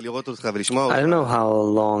 I don't know how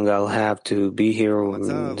long I'll have to be here,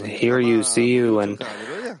 hear you, see you, and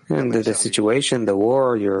the situation, the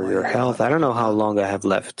war, your health. I don't know how long I have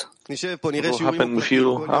left. What will happen with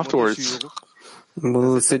you afterwards?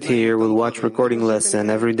 We'll sit here, we'll watch recording lesson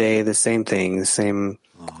every day, the same thing, the same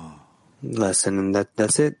lesson, and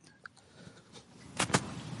that's it.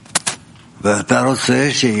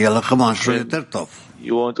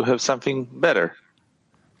 You want to have something better.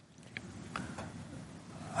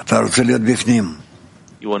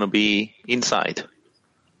 You want to be inside.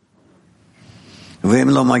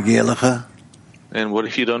 And what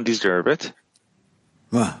if you don't deserve it?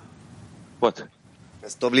 What?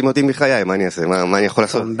 I'm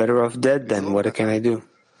better off dead then. What can I do?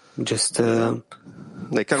 Just flow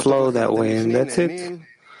that way, and that's it.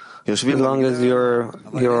 As long as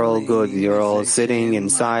you're all good, you're all sitting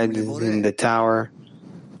inside in the tower.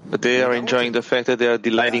 But they are enjoying the fact that they are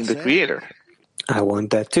delighting the Creator. I want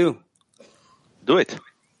that too. Do it.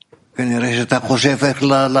 Apparently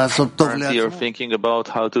you're thinking about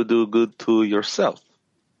how to do good to yourself.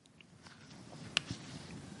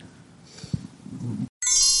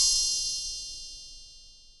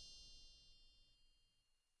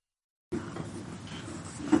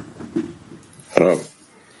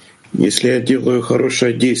 Если я делаю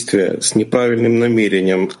хорошее действие с неправильным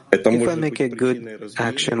намерением, это может быть... If I make a good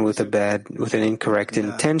action with an incorrect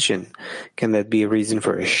intention, can that be a reason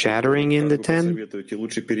for a shattering in the 10?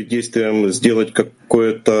 Лучше перед действием сделать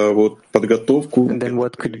какую-то подготовку. And then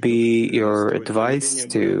what could be your advice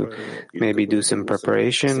to maybe do some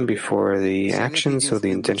preparation before the action so the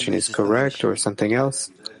intention is correct or something else?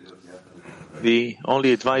 The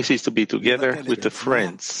only advice is to be together with the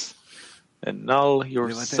friends. Annul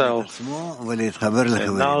yourself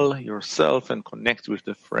and connect with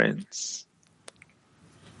the friends.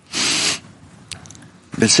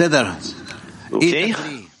 Okay?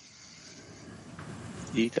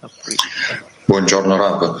 Buongiorno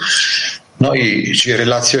Rav. Noi ci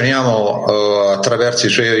relazioniamo attraverso i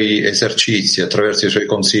suoi esercizi, attraverso i suoi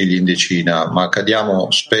consigli in decina, ma cadiamo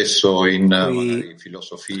spesso in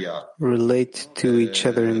filosofia. Relate to each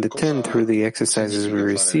other in the 10 through the exercises we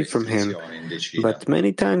receive from him, but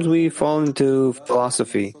many times we fall into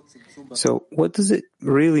philosophy. So what does it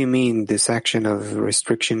really mean, this action of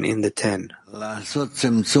restriction in the 10? To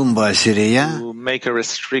make a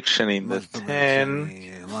restriction in the 10,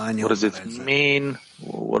 what does it mean?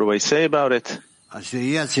 What do I say about it?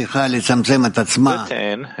 The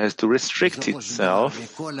 10 has to restrict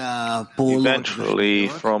itself eventually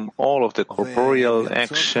from all of the corporeal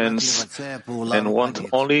actions and want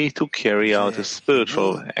only to carry out a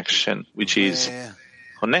spiritual action, which is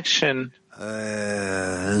connection,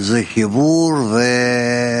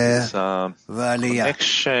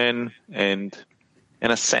 connection and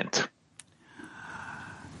an ascent.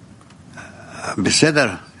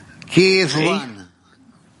 Kiev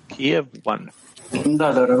 1.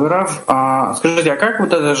 Да, дорогой Рав, скажите, а как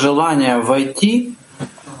вот это желание войти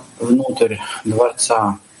внутрь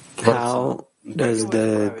дворца? How does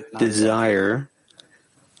the desire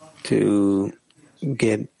to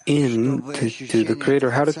get in to the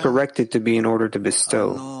Creator, how to correct it to be in order to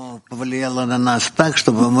bestow? That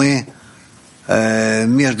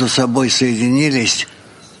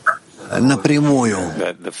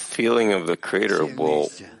the feeling of the Creator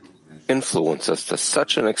will influence us to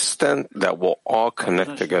such an extent that we'll all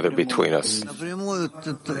connect together between us.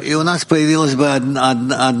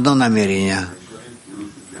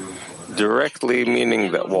 Directly,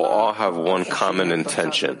 meaning that we'll all have one common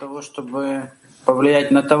intention.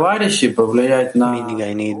 Meaning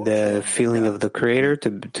I need the feeling of the Creator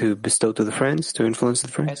to bestow to the friends, to influence the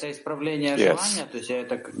friends? Yes.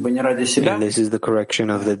 And this is the correction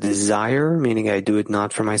of the desire, meaning I do it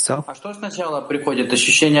not for myself? What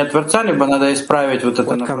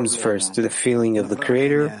comes first, the feeling of the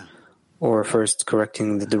Creator, or first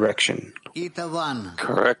correcting the direction?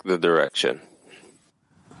 Correct the direction.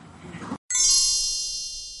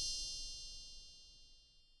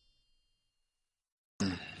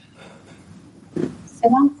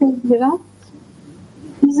 Selam sevgili Rab.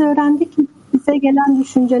 Biz öğrendik ki bize gelen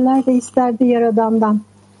düşünceler ve hisler de Yaradan'dan.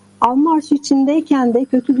 Alma arzu içindeyken de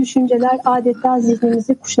kötü düşünceler adeta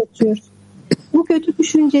zihnimizi kuşatıyor. Bu kötü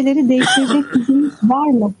düşünceleri değiştirecek gücümüz var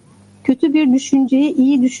mı? Kötü bir düşünceyi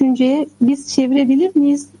iyi düşünceye biz çevirebilir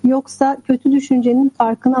miyiz? Yoksa kötü düşüncenin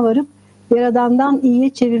farkına varıp Yaradan'dan iyiye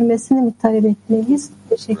çevirmesini mi talep etmeliyiz?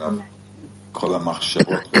 Teşekkürler.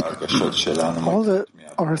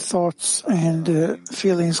 Our thoughts and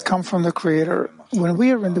feelings come from the Creator. When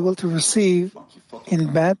we are in the will to receive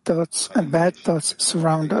in bad thoughts and bad thoughts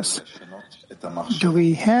surround us, do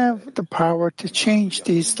we have the power to change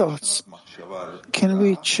these thoughts? Can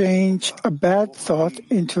we change a bad thought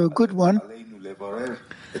into a good one?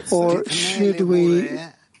 Or should we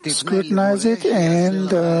scrutinize it and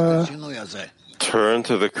turn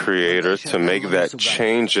to the Creator to make that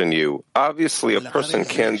change in you? Obviously, a person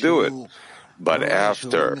can't do it. But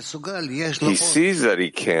after he sees that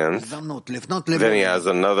he can't, then he has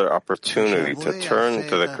another opportunity to turn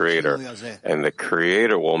to the Creator, and the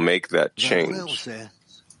Creator will make that change.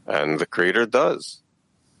 And the Creator does.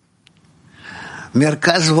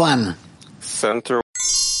 Center.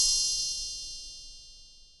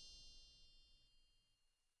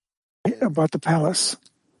 About the palace.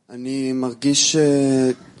 I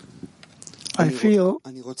feel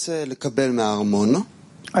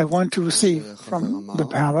I want to receive from the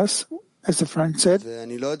palace, as the friend said,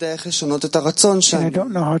 and I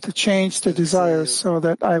don't know how to change the desires so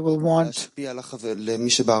that I will want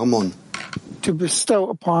to bestow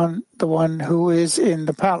upon the one who is in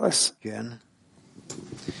the palace. Yes.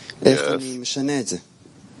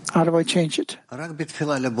 How do I change it?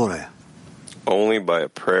 Only by a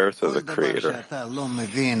prayer to the Creator.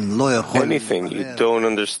 Anything you don't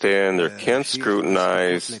understand or can't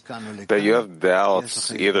scrutinize, that you have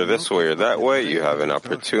doubts either this way or that way, you have an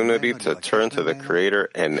opportunity to turn to the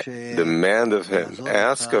Creator and demand of Him,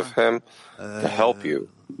 ask of Him to help you.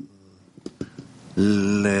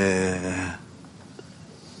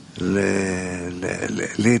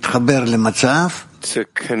 To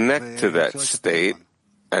connect to that state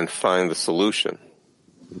and find the solution.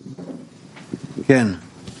 כן.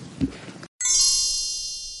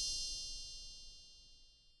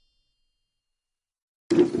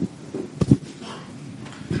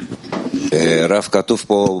 It's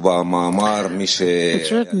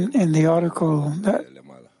written in the article that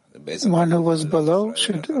one who was below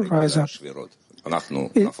should rise up.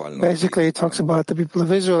 Basically, it talks about the people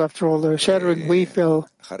of Israel. After all the shattering, we feel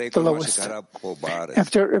the lowest.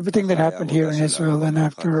 After everything that happened here in Israel and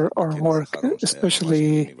after our work,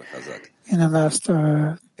 especially in the last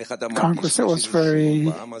Congress, that was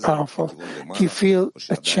very powerful. Do you feel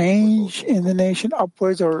a change in the nation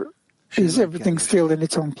upwards, or is everything still in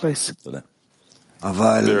its own place?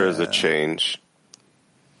 There is a change.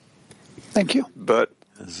 Thank you. But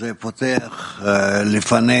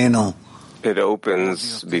it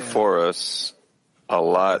opens before us a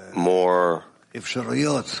lot more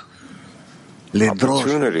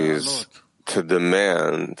opportunities to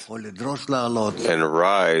demand and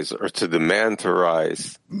rise, or to demand to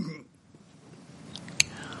rise.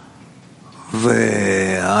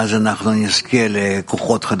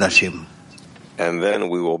 And then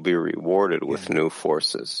we will be rewarded with new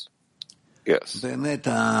forces. Yes.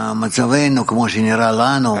 Our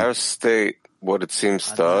state, what it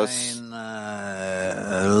seems to us,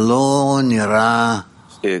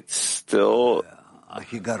 it still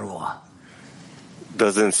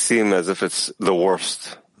doesn't seem as if it's the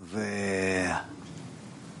worst. And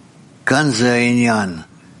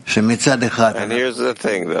here's the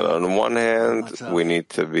thing, that on one hand, we need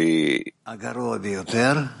to be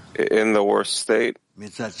in the worst state. On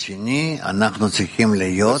the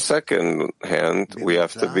second hand, we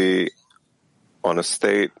have to be on a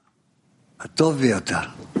state,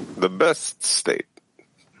 the best state.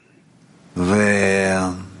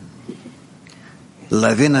 And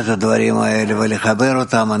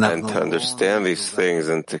to understand these things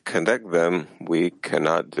and to connect them, we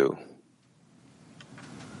cannot do.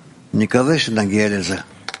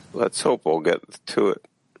 Let's hope we'll get to it.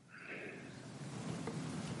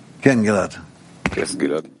 Yes,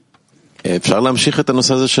 Gilad. Can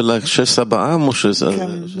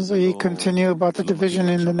we continue about the division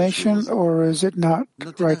in the nation, or is it not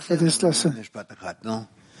right for this lesson?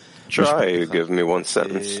 Try, give me one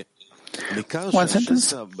sentence. One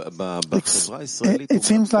sentence. It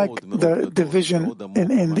seems like the division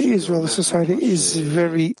in the Israeli society is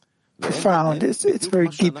very profound. It's very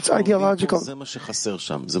deep. It's ideological.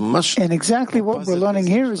 And exactly what we're learning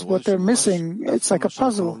here is what they're missing. It's like a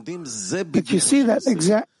puzzle. But you see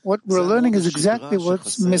that what we're learning is exactly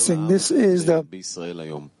what's missing. This is the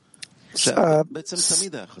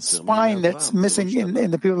spine that's missing in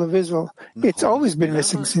the people of Israel. It's always been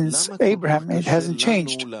missing since Abraham. It hasn't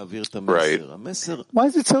changed. Right. Why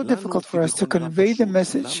is it so difficult for us to convey the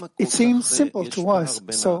message? It seems simple to us.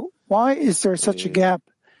 So why is there such a gap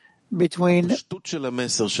between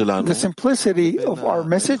the simplicity of our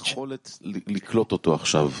message and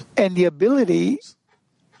the ability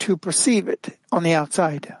to perceive it on the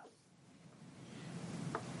outside?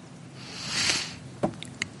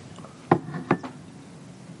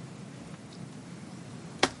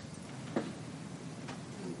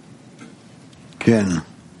 Ken.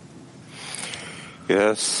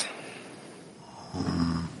 Yes.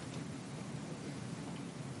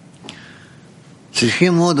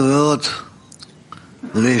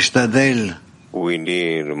 We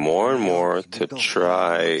need more and more to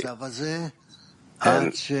try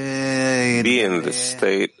and be in this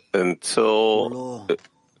state until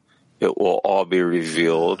it will all be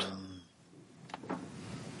revealed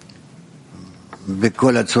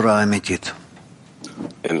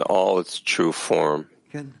in all its true form.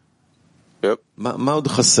 Yep.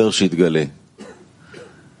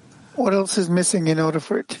 What else is missing in order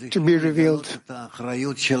for it to be revealed?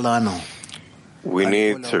 We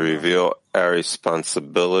need to reveal our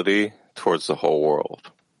responsibility towards the whole world.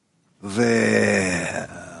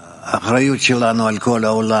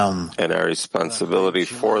 And our responsibility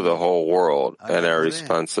for the whole world and our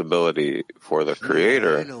responsibility for the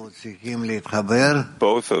Creator,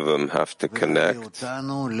 both of them have to connect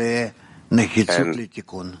and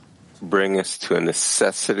bring us to a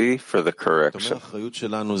necessity for the correction. When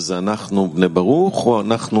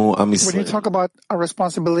you talk about our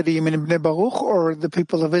responsibility, you mean Bnei Baruch or the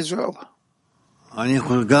people of Israel?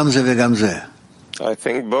 I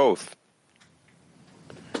think both.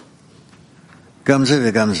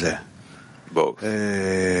 Both.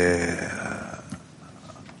 The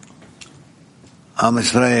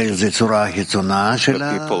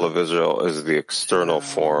people of Israel is the external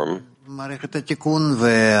form of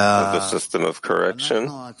the system of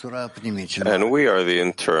correction, and we are the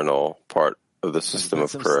internal part of the system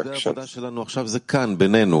of correction. Basically,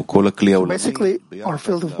 our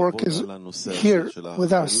field of work is here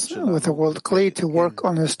with us, with the world Kli, to work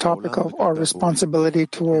on this topic of our responsibility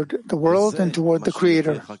toward the world and toward the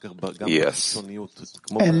Creator. Yes.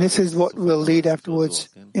 And this is what will lead afterwards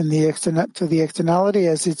to the externality,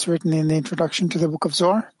 as it's written in the introduction to the Book of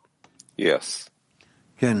Zohar? Yes.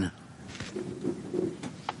 Ken.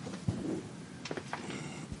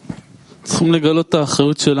 We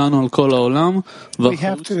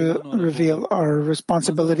have to reveal our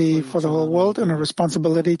responsibility for the whole world and our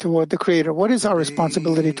responsibility toward the Creator. What is our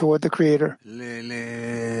responsibility toward the Creator?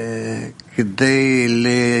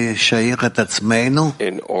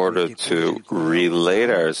 In order to relate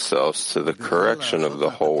ourselves to the correction of the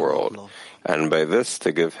whole world, and by this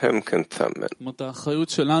to give Him contentment. In other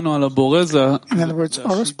words,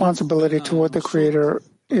 our responsibility toward the Creator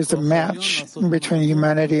is the match between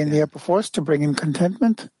humanity and the upper force to bring Him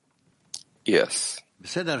contentment? Yes.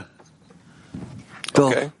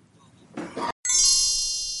 Okay.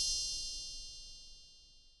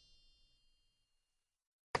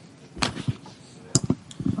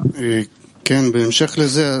 To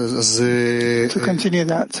continue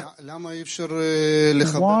that,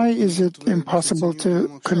 why is it impossible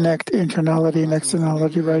to connect internality and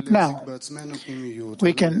externality right now?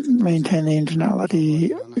 We can maintain the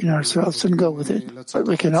internality in ourselves and go with it, but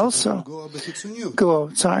we can also go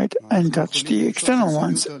outside and touch the external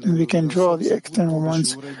ones, and we can draw the external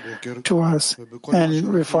ones to us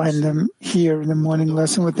and refine them here in the morning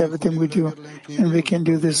lesson with everything we do, and we can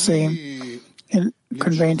do the same in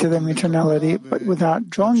conveying to them eternality, but without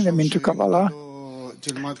drawing them into Kabbalah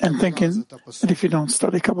and thinking that if you don't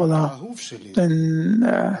study Kabbalah, then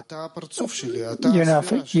you're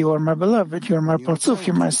nothing. You are my beloved, you are my Parzuf,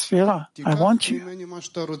 you're my Sfira. I want you.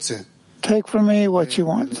 Take from me what you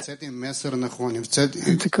want.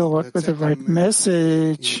 And to go out with the right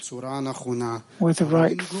message, with the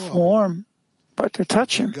right form, but to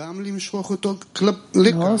touch Him.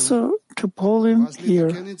 And also to pull Him here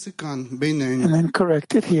and then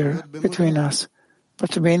correct it here between us,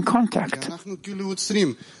 but to be in contact.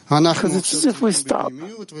 Because it's as if we stop.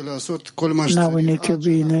 Now we need to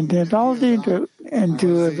be in individuality and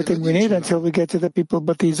do everything we need until we get to the people,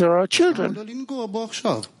 but these are our children.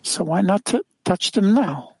 So why not to touch them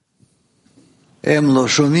now? They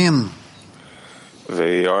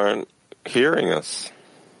aren't hearing us.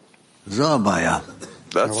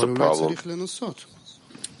 That's the problem.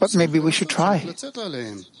 But maybe we should try.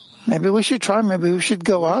 Maybe we should try. Maybe we should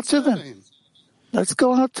go out to them. Let's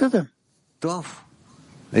go out to them. Okay.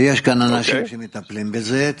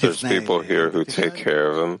 There's people here who take care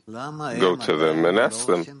of them. Go to them and ask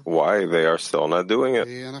them why they are still not doing it.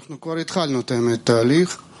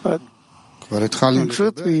 But in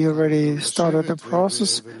truth, we already started the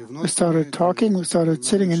process. We started talking. We started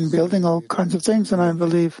sitting and building all kinds of things, and I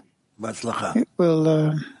believe it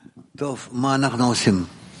will.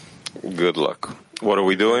 Good luck. What are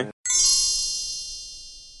we doing?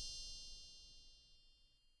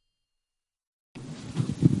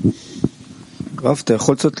 Can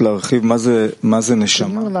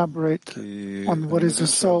you elaborate on what is the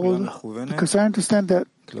soul? Because I understand that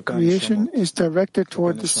creation is directed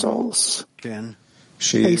toward the souls. A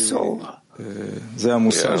soul,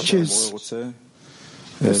 which is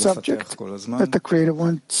the subject that the Creator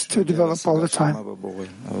wants to develop all the time,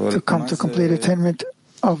 to come to complete attainment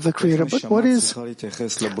of the Creator. But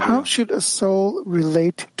how should a soul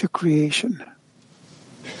relate to creation?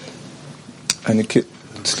 The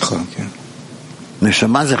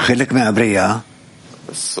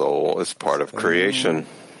soul is part of creation.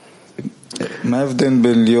 So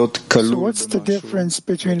what's the difference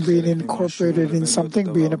between being incorporated in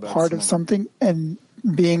something, being a part of something, and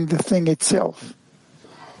being the thing itself?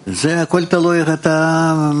 It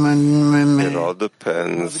all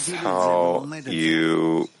depends how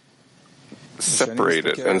you separate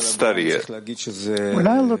it and study it. When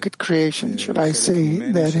I look at creation, should I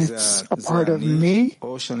say that it's a part of me,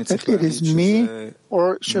 that it is me,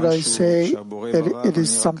 or should I say that it is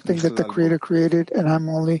something that the Creator created and I'm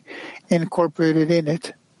only incorporated in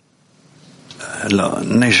it? No.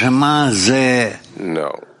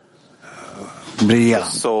 The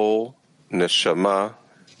soul, neshama,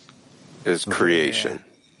 is creation.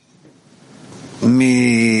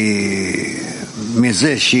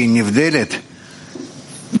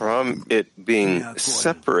 From it being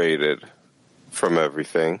separated from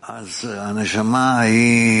everything, so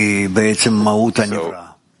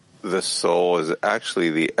the soul is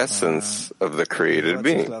actually the essence of the created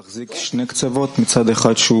being. Should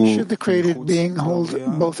the created being hold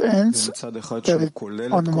both ends? That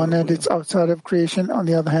on the one hand it's outside of creation, on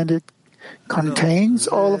the other hand it contains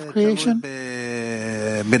all of creation? No,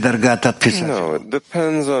 it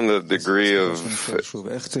depends on the degree of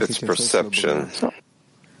its perception.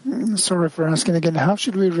 Sorry for asking again. How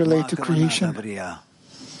should we relate to creation?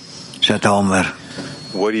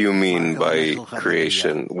 What do you mean by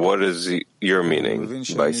creation? What is your meaning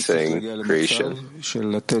by saying creation?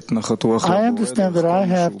 I understand that I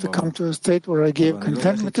have to come to a state where I give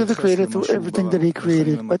contentment to the Creator through everything that He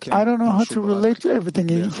created, but I don't know how to relate to everything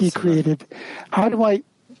He created. How do I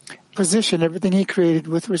position everything He created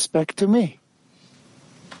with respect to me?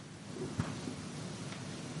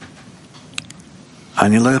 I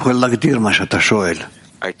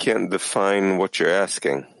can't define what you're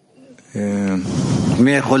asking. Who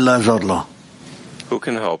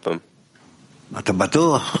can help him?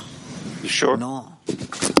 You sure?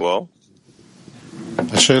 Well? The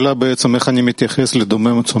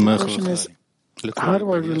question is, how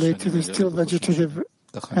do I relate to the still vegetative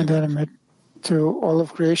and animate, to all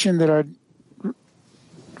of creation that I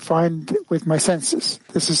find with my senses?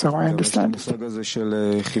 This is how I understand it. But there's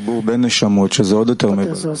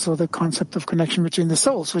also the concept of connection between the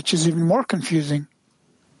souls, which is even more confusing.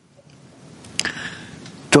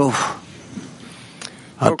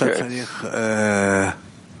 Okay.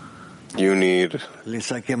 You need to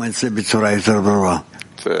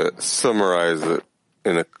summarize it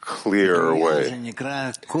in a clearer way.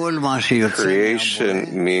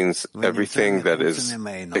 Creation means everything that is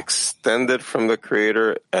extended from the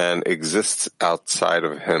Creator and exists outside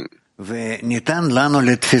of Him,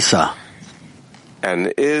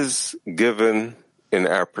 and is given in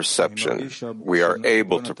our perception. We are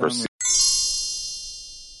able to perceive.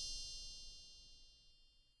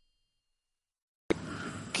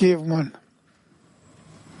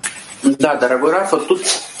 Да, дорогой Раф, вот тут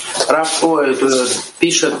Раф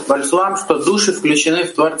пишет Баль-Сулам, что души включены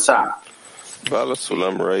в Творца.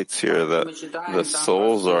 Balasulam writes here that the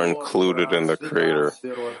souls are included in the Creator.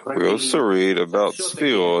 We also read about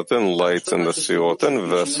Sfirot and lights in the Sfirot and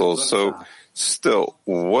vessels. So still,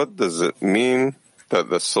 what does it mean that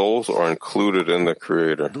the souls are included in the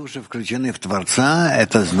Creator?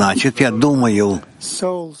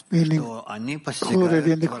 Souls being included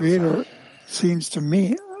in the Creator seems to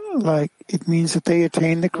me like it means that they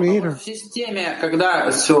attain the Creator. In a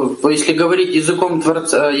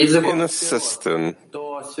system,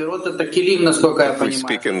 if we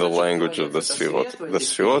speak in the language of the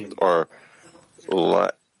Sfirot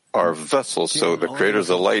are vessels, so the Creator is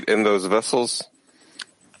a light in those vessels?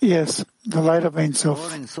 Yes, the light of Ein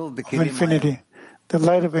Sof, of infinity. The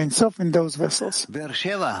light of Ein Sof in those vessels.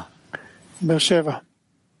 Beersheba.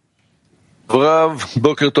 Rav,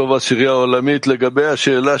 good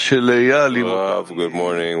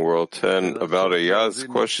morning, World 10. About Eyal's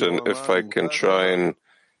question, if I can try and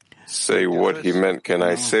say what he meant, can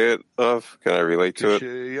I say it, Rav? Can I relate to it?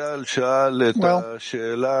 Well,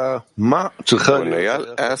 when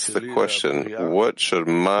Eyal asked the question, what should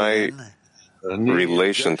my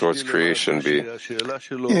relation towards creation be?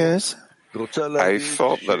 Yes. I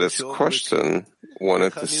felt that his question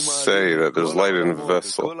wanted to say that there's light in the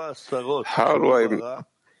vessel. How do I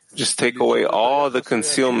just take away all the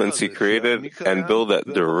concealments he created and build that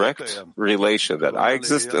direct relation that I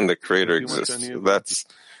exist and the Creator exists? That's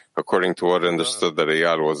according to what I understood that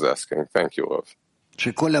Eyal was asking. Thank you, Rav.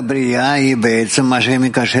 But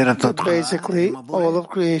basically, all of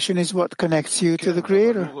creation is what connects you to the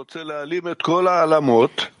Creator.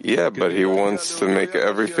 Yeah, but he wants to make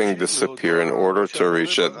everything disappear in order to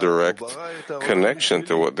reach that direct connection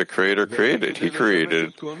to what the Creator created. He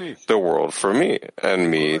created the world for me and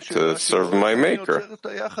me to serve my Maker.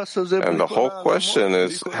 And the whole question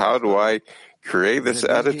is, how do I create this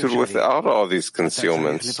attitude without all these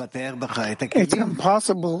concealments? It's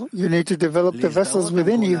impossible. You need to develop the vessels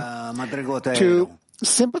within you to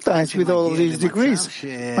sympathize with all of these degrees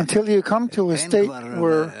until you come to a state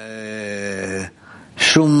where there is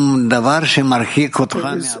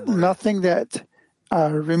nothing that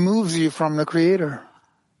removes you from the Creator.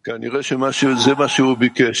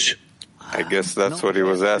 I guess that's what he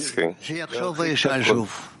was asking.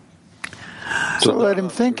 So let him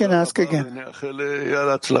think and ask again.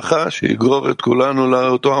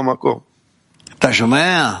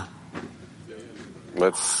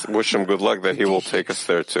 Let's wish him good luck that he will take us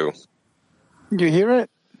there too. You hear it?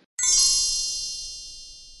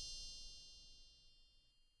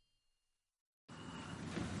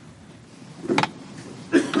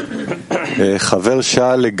 A friend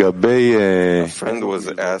was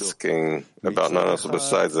asking about none else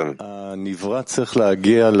besides him. On one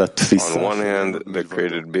hand, the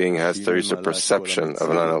created being has to reach a perception of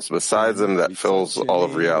none else besides him that fills all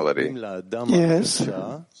of reality. Yes.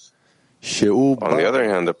 On the other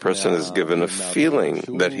hand, the person is given a feeling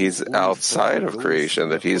that he's outside of creation,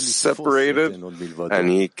 that he's separated, and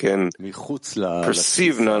he can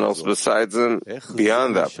perceive none else besides him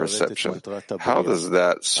beyond that perception. How does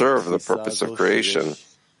that serve the purpose of creation?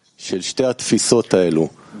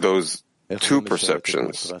 Those two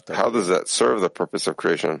perceptions, how does that serve the purpose of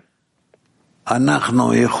creation?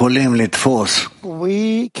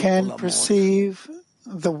 We can perceive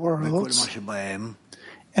the worlds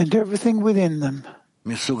and everything within them.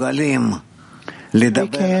 We can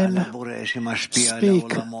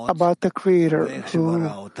speak about the Creator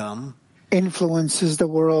who influences the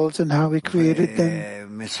worlds and how He created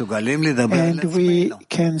them. And we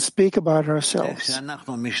can speak about ourselves,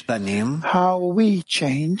 how we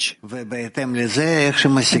change,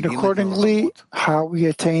 and accordingly, how we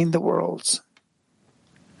attain the worlds.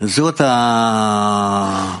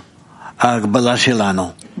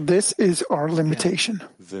 This is our limitation.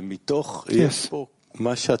 Yes. And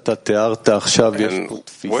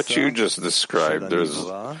what you just described, there's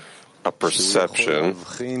a perception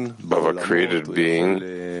of a created being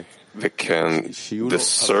that can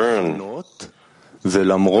discern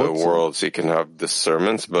the worlds. He can have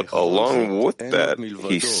discernments, but along with that,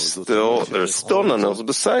 there's still none else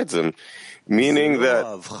besides him. Meaning that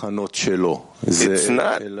it's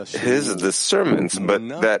not his discernments, but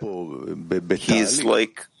that he's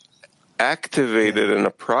like activated in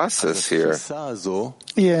a process here.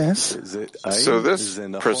 Yes. So this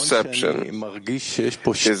perception,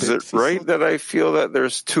 is it right that I feel that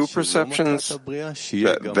there's two perceptions?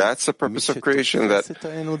 That's the purpose of creation, that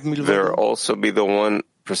there also be the one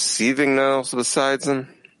perceiving none else besides him?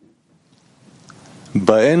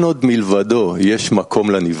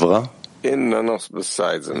 In none else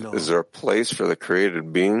besides him, is there a place for the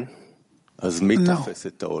created being? No. So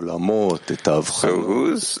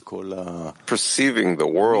who's perceiving the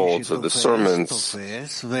worlds, the discernments?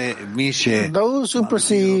 Those who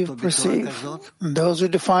perceive. Those who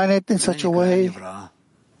define it in such a way,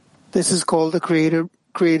 this is called the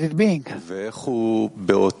created being. And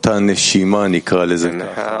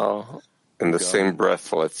how, in the same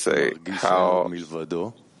breath, let's say, how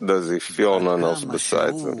does he feel none else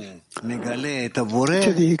besides him? To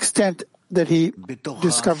the extent that he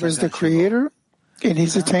discovers the Creator in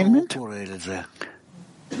his attainment, to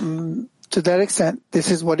that extent, this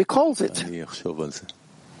is what he calls it.